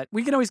that way. But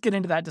we can always get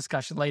into that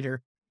discussion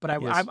later. But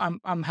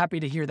I'm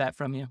happy to hear that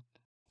from you.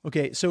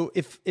 Okay, so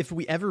if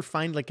we ever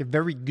find like a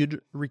very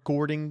good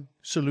recording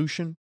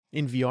solution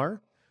in VR,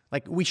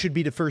 like we should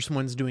be the first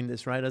ones doing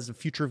this, right? As the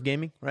future of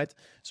gaming, right?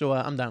 So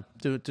I'm down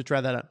to try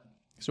that out.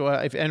 So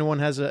if anyone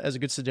has a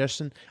good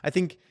suggestion, I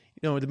think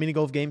the mini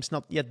golf game's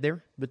not yet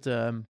there, but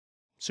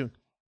soon,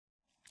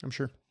 I'm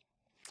sure.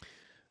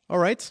 All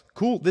right,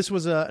 cool. This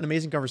was an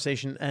amazing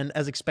conversation, and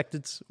as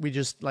expected, we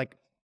just like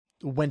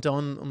went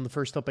on the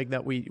first topic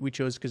that we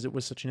chose because it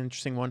was such an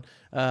interesting one.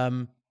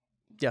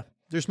 Yeah,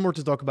 there's more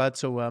to talk about,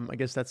 so I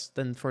guess that's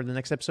then for the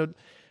next episode.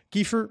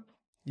 Kiefer,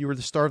 you were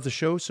the star of the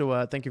show,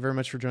 so thank you very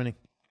much for joining.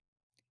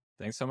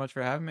 Thanks so much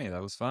for having me.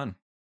 That was fun.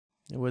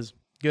 It was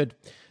good.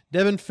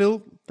 Devin,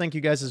 Phil, thank you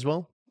guys as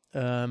well.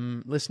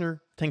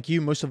 Listener, thank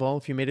you most of all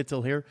if you made it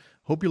till here.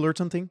 Hope you learned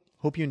something.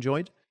 Hope you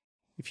enjoyed.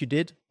 If you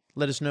did,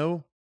 let us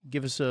know.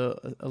 Give us a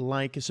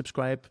like, a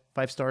subscribe,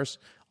 5 stars,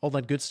 all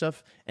that good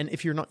stuff. And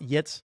if you're not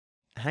yet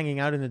hanging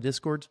out in the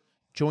Discord,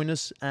 join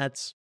us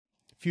at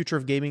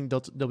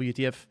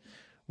futureofgaming.wtf.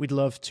 We'd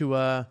love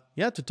to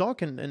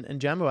talk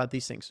and jam about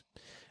these things.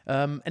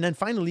 And then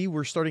finally,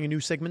 we're starting a new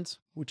segment,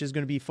 which is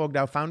going to be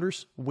FOGDAO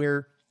Founders,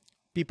 where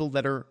people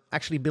that are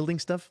actually building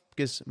stuff,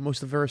 because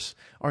most of us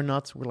are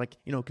not. We're like,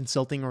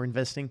 consulting or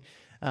investing.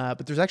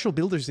 But there's actual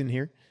builders in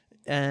here,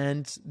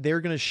 and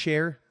they're going to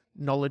share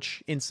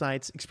knowledge,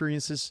 insights,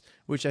 experiences,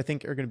 which I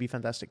think are going to be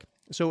fantastic.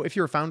 So if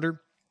you're a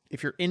founder,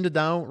 if you're in the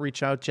DAO,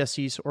 reach out.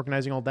 Jesse's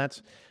organizing all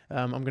that.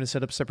 I'm going to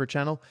set up a separate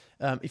channel.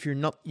 If you're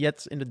not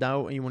yet in the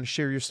DAO and you want to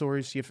share your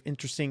stories, you have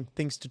interesting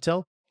things to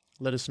tell,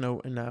 let us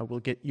know and we'll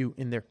get you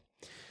in there.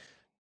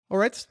 All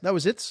right, that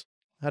was it.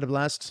 Had a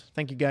blast.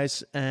 Thank you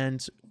guys.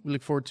 And we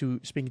look forward to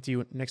speaking to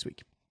you next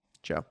week.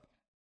 Ciao.